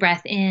big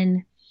breath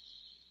in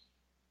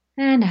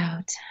and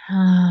out.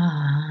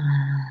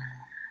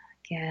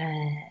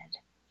 Good.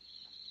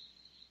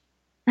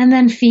 And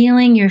then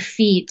feeling your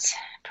feet,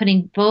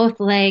 putting both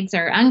legs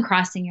or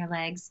uncrossing your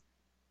legs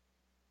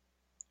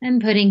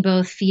and putting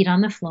both feet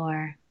on the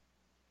floor.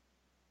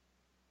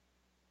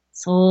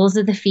 Soles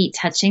of the feet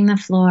touching the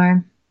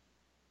floor.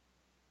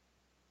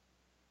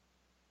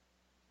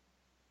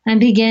 And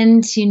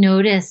begin to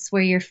notice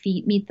where your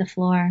feet meet the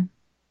floor.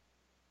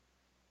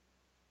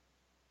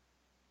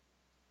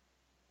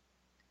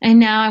 And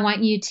now I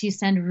want you to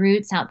send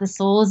roots out the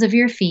soles of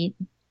your feet.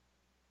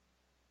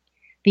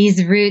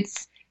 These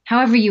roots,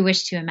 however you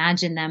wish to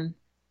imagine them,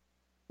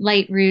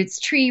 light roots,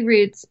 tree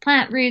roots,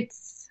 plant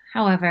roots,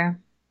 however.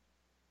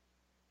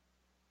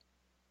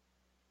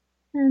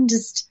 And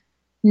just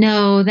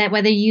know that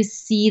whether you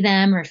see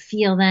them or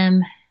feel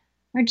them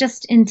or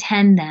just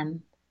intend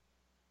them,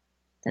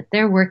 that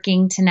they're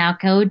working to now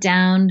go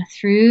down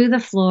through the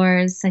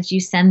floors as you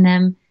send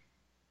them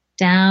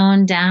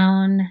down,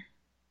 down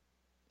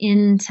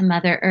into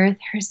Mother Earth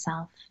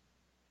herself.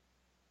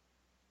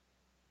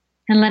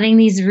 And letting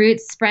these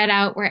roots spread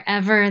out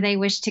wherever they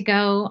wish to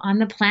go on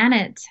the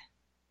planet.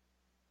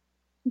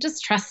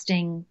 Just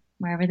trusting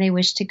wherever they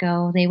wish to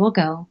go, they will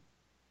go.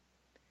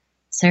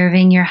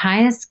 Serving your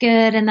highest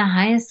good and the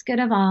highest good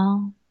of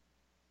all.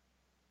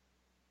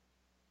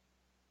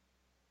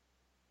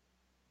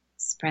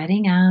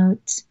 Spreading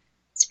out,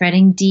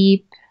 spreading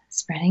deep,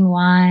 spreading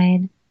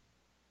wide.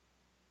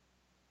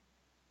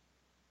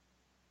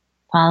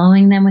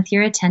 Following them with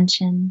your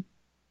attention.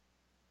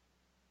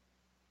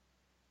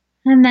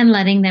 And then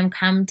letting them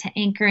come to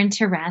anchor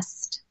into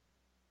rest.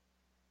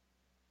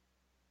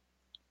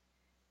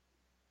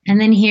 And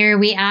then here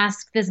we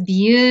ask this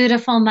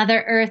beautiful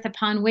Mother Earth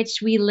upon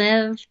which we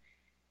live.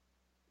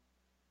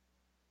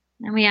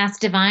 And we ask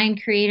Divine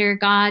Creator,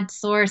 God,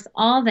 Source,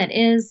 all that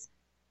is,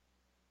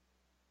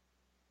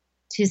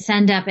 to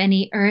send up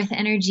any earth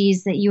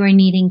energies that you are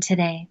needing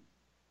today.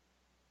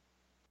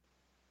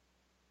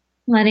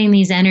 Letting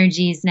these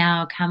energies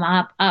now come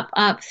up, up,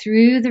 up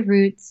through the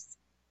roots,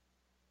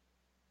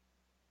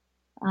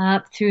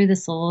 up through the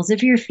soles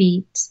of your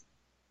feet,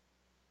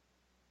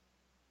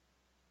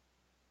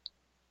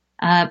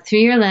 up through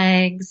your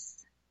legs,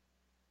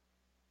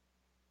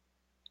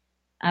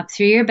 up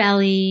through your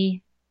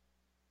belly,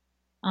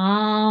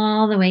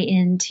 all the way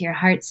into your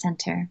heart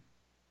center.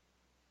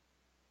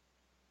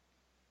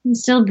 And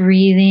still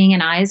breathing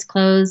and eyes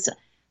closed,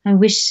 I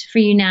wish for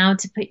you now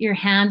to put your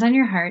hand on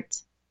your heart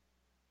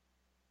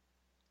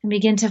and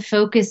begin to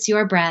focus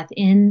your breath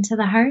into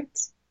the heart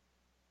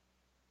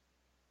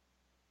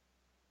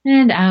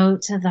and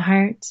out of the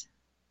heart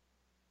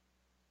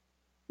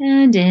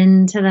and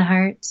into the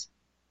heart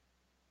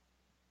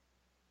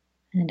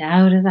and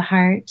out of the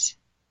heart.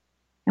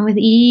 And with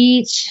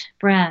each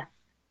breath,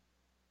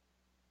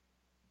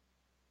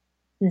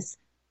 this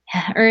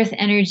earth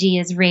energy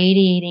is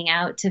radiating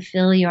out to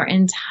fill your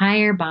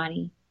entire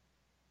body.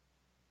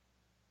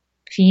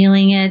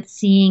 Feeling it,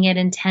 seeing it,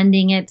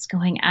 intending it, it's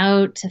going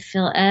out to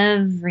fill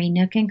every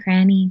nook and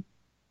cranny.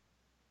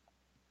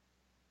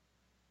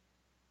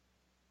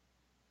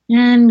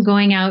 And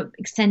going out,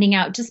 extending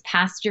out just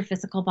past your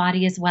physical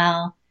body as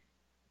well,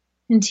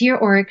 into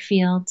your auric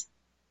field.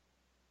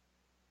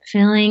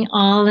 Filling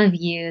all of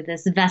you,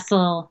 this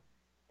vessel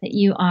that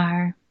you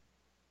are.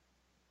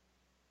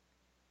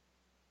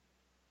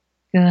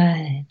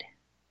 Good.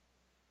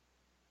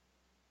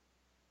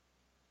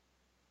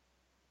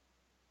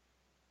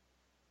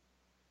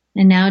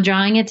 And now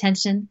drawing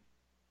attention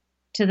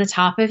to the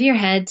top of your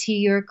head, to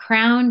your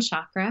crown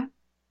chakra,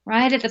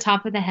 right at the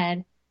top of the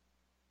head.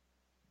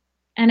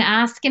 And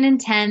ask and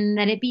intend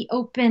that it be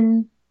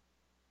open.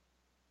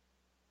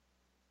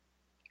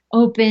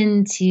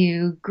 Open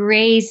to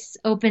grace,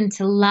 open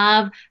to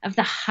love of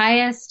the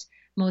highest,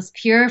 most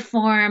pure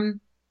form,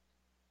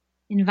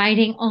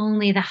 inviting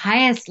only the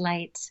highest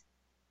light,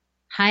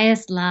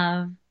 highest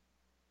love,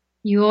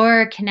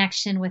 your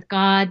connection with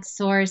God,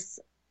 Source,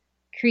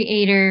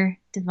 Creator,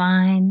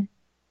 Divine,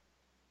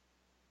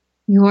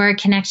 your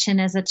connection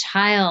as a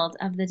child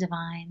of the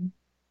Divine.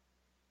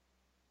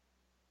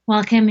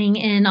 Welcoming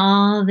in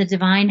all the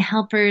divine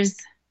helpers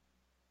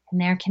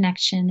and their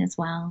connection as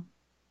well.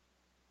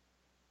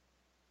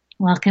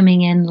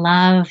 Welcoming in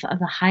love of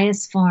the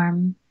highest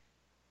form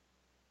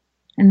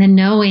and the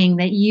knowing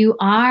that you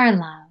are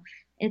love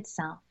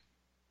itself,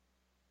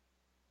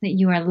 that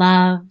you are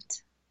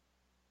loved,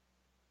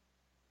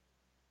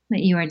 that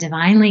you are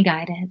divinely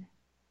guided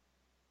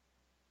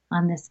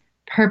on this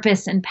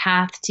purpose and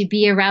path to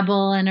be a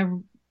rebel and a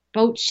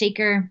boat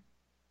shaker,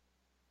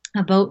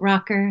 a boat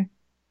rocker,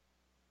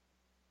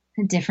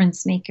 a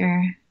difference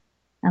maker,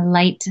 a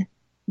light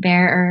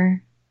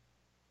bearer.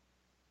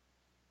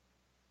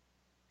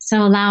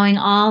 So allowing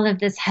all of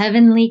this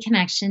heavenly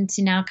connection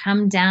to now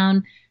come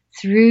down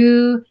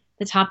through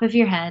the top of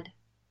your head,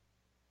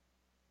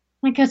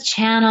 like a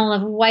channel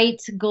of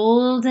white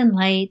golden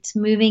light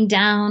moving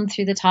down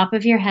through the top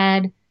of your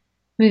head,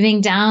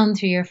 moving down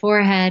through your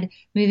forehead,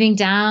 moving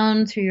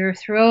down through your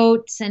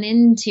throat and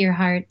into your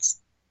heart.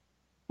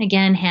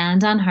 Again,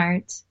 hand on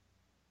heart.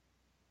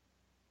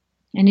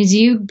 And as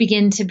you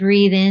begin to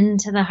breathe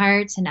into the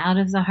heart and out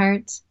of the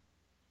heart,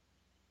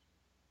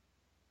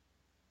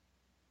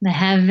 the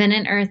heaven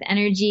and earth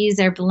energies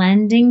are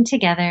blending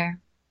together.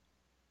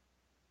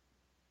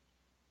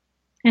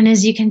 And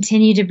as you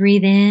continue to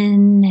breathe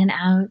in and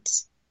out,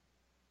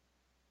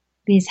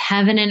 these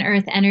heaven and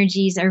earth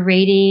energies are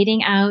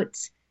radiating out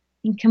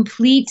in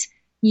complete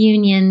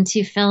union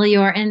to fill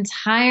your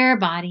entire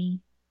body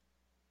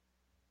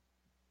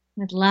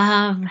with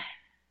love,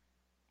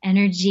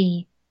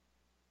 energy,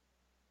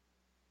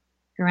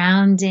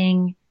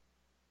 grounding,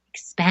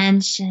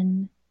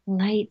 expansion,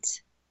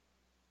 light,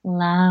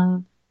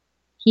 love,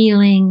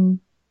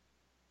 healing.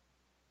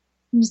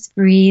 Just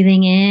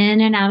breathing in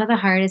and out of the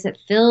heart as it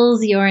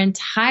fills your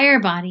entire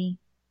body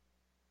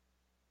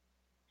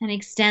and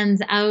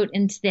extends out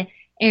into the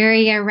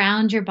area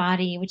around your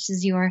body, which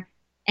is your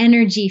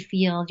energy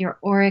field, your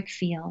auric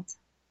field.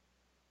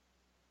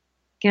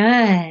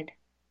 Good.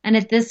 And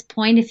at this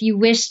point, if you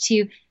wish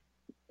to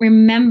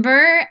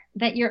remember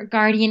that your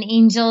guardian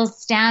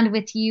angels stand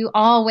with you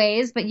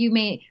always, but you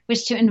may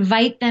wish to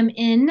invite them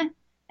in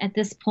at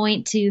this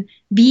point to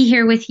be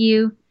here with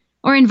you,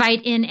 or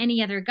invite in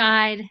any other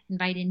guide,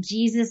 invite in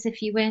Jesus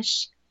if you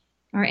wish,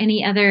 or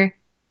any other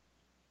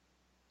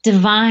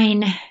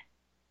divine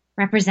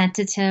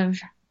representative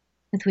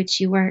with which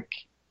you work.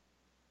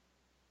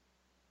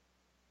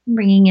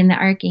 Bringing in the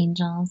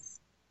archangels.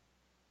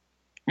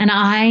 And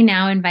I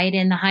now invite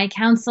in the High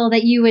Council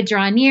that you would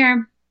draw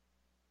near.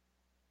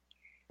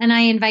 And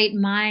I invite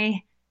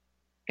my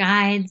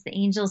guides, the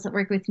angels that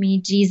work with me,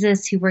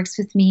 Jesus who works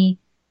with me,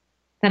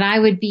 that I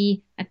would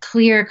be a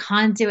clear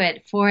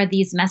conduit for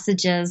these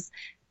messages,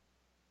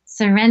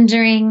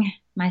 surrendering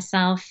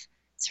myself,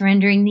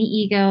 surrendering the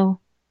ego,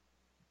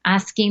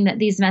 asking that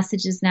these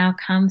messages now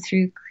come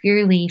through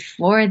clearly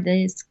for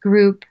this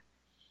group.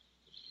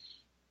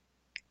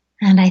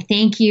 And I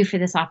thank you for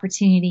this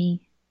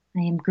opportunity.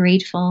 I am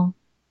grateful.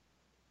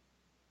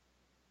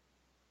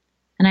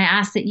 And I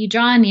ask that you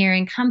draw near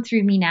and come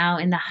through me now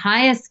in the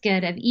highest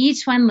good of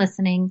each one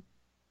listening,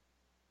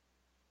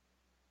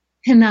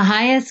 in the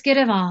highest good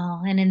of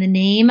all, and in the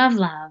name of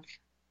love.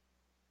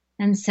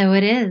 And so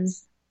it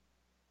is.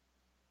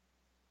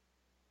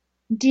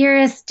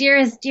 Dearest,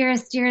 dearest,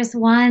 dearest, dearest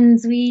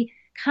ones, we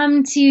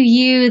come to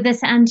you,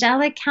 this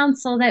angelic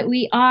council that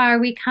we are.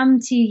 We come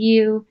to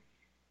you.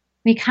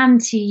 We come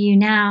to you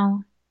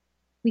now.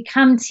 We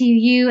come to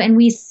you and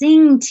we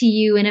sing to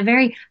you in a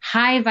very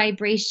high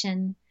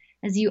vibration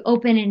as you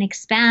open and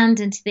expand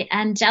into the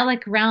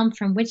angelic realm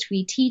from which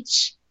we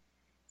teach.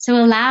 So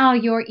allow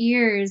your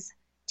ears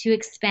to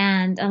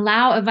expand.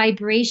 Allow a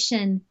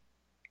vibration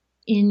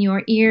in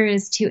your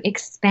ears to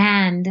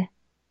expand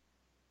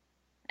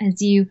as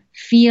you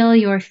feel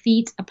your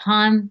feet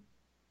upon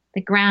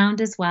the ground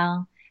as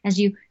well, as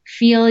you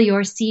feel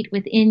your seat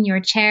within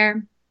your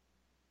chair.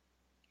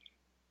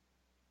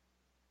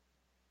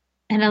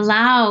 And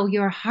allow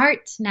your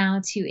heart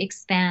now to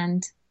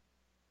expand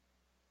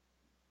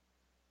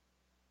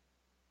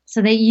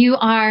so that you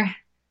are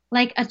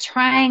like a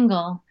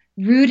triangle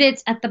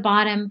rooted at the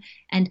bottom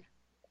and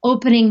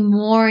opening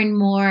more and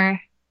more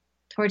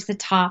towards the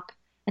top,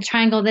 a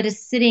triangle that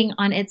is sitting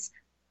on its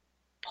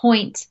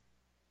point.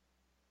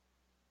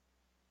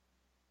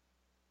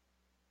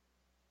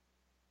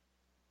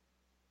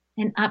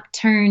 An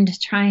upturned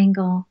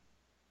triangle,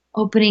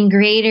 opening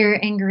greater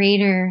and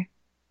greater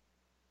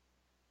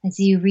as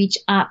you reach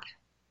up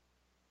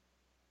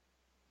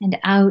and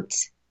out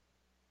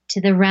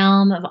to the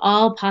realm of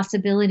all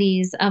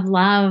possibilities of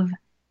love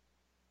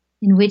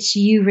in which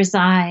you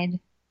reside.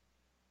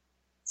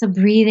 So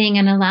breathing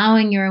and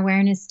allowing your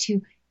awareness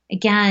to,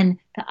 again,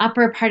 the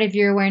upper part of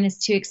your awareness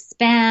to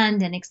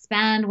expand and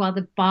expand while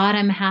the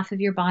bottom half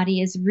of your body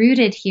is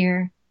rooted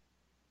here.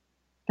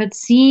 But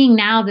seeing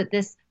now that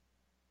this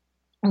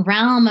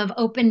realm of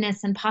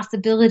openness and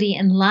possibility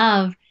and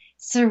love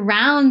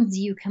surrounds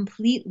you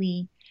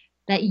completely,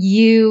 that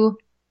you,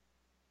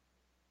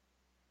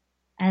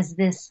 as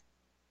this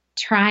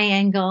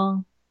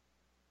triangle,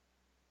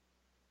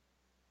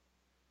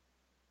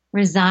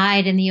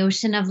 reside in the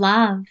ocean of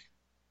love.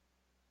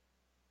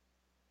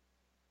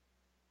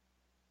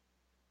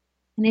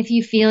 And if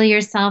you feel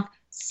yourself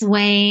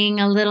swaying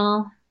a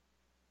little,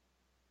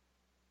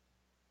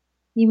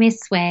 you may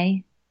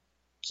sway,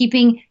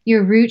 keeping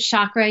your root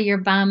chakra, your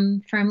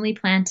bum, firmly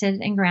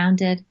planted and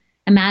grounded,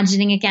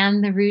 imagining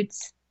again the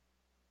roots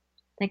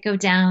that go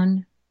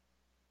down.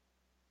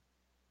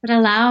 But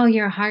allow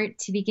your heart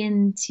to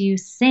begin to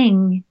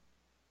sing.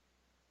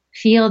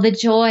 Feel the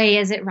joy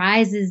as it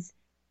rises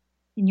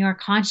in your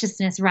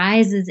consciousness,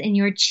 rises in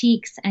your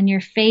cheeks and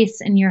your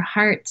face and your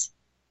heart.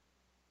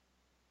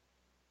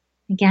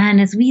 Again,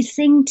 as we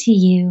sing to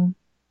you,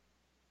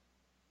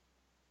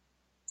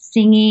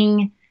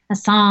 singing a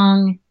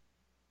song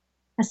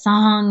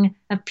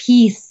of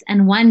peace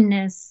and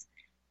oneness,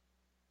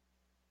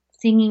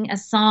 singing a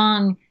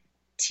song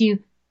to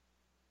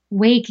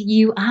wake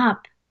you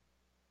up,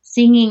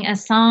 singing a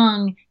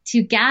song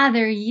to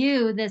gather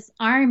you, this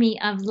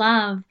army of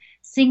love,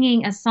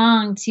 singing a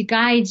song to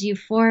guide you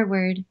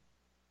forward.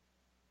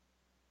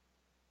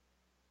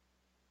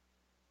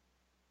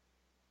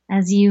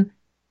 As you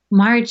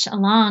march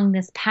along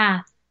this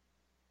path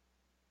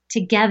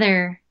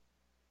together,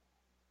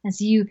 as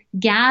you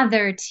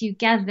gather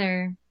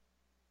together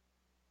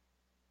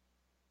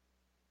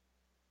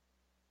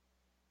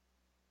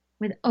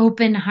with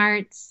open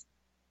hearts,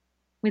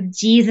 with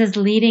Jesus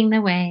leading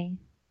the way,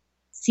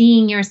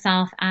 seeing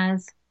yourself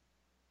as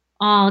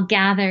all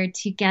gathered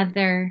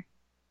together,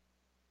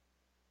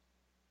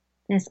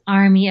 this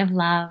army of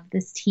love,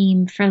 this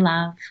team for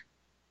love.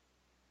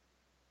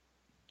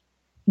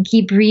 And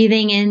keep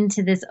breathing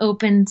into this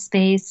open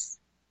space,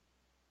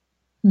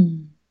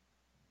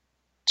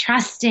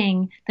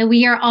 trusting that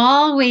we are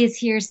always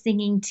here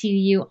singing to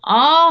you,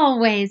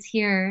 always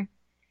here.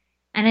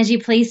 And as you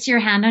place your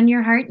hand on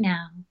your heart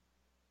now,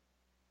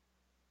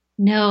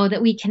 know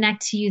that we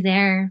connect to you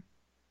there,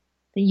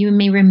 that you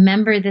may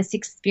remember this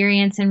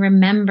experience and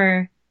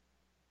remember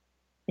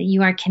that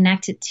you are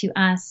connected to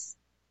us,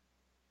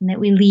 and that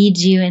we lead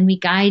you and we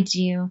guide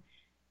you,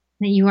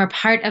 that you are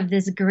part of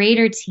this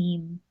greater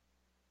team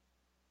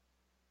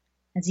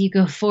as you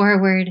go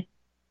forward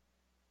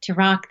to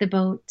rock the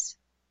boat,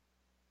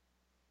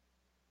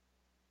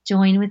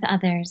 join with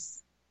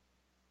others,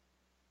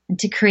 and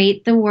to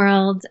create the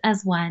world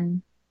as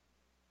one.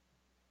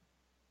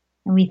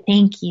 And we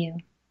thank you.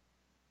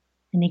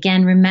 And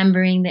again,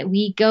 remembering that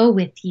we go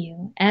with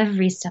you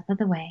every step of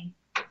the way.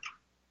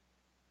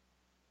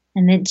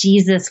 And that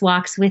Jesus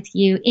walks with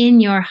you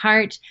in your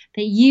heart,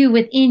 that you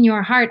within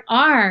your heart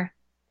are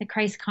the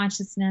Christ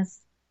consciousness.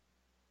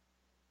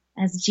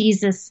 As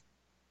Jesus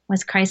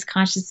was Christ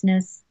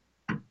consciousness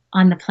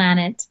on the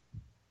planet,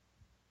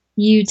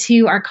 you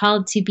too are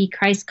called to be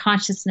Christ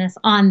consciousness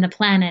on the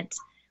planet,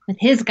 with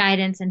his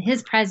guidance and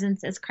his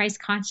presence as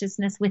Christ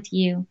consciousness with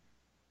you,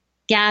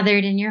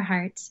 gathered in your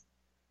heart,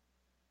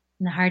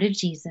 in the heart of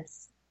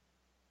Jesus.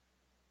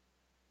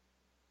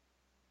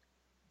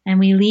 And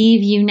we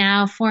leave you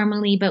now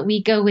formally, but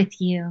we go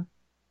with you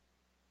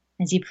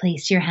as you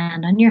place your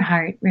hand on your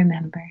heart,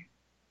 remember.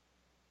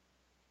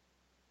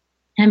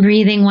 And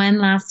breathing one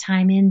last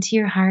time into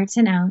your heart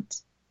and out.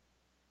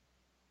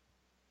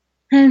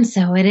 And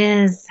so it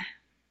is.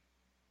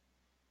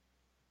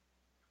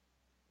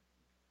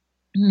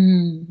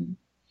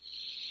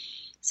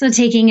 So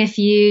taking a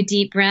few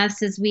deep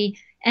breaths as we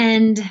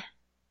end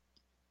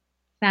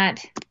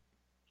that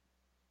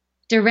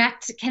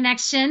direct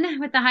connection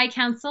with the High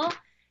Council.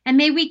 And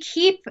may we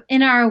keep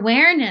in our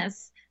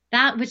awareness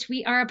that which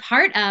we are a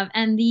part of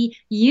and the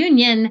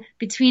union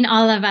between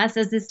all of us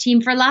as this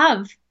team for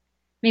love.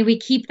 May we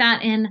keep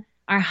that in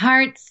our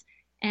hearts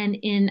and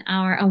in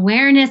our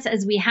awareness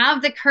as we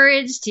have the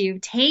courage to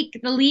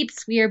take the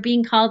leaps we are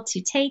being called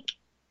to take.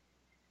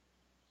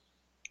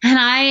 And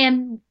I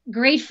am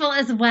grateful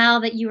as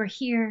well that you are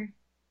here.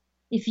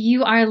 If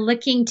you are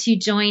looking to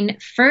join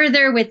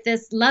further with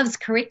this Love's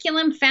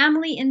Curriculum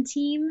family and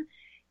team,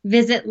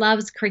 visit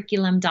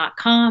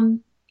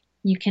lovescurriculum.com.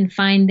 You can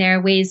find there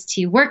ways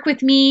to work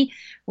with me,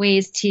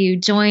 ways to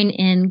join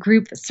in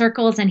group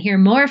circles and hear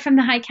more from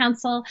the High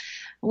Council,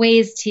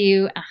 ways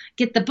to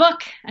get the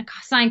book, a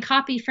signed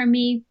copy from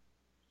me.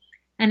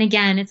 And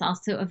again, it's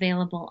also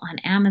available on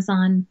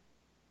Amazon.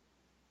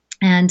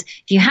 And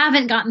if you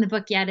haven't gotten the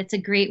book yet, it's a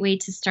great way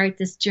to start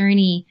this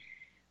journey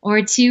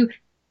or to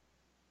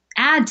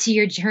add to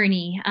your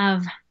journey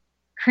of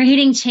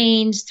creating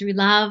change through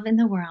love in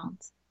the world.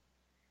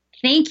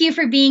 Thank you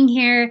for being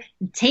here.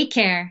 Take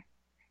care,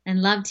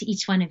 and love to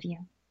each one of you.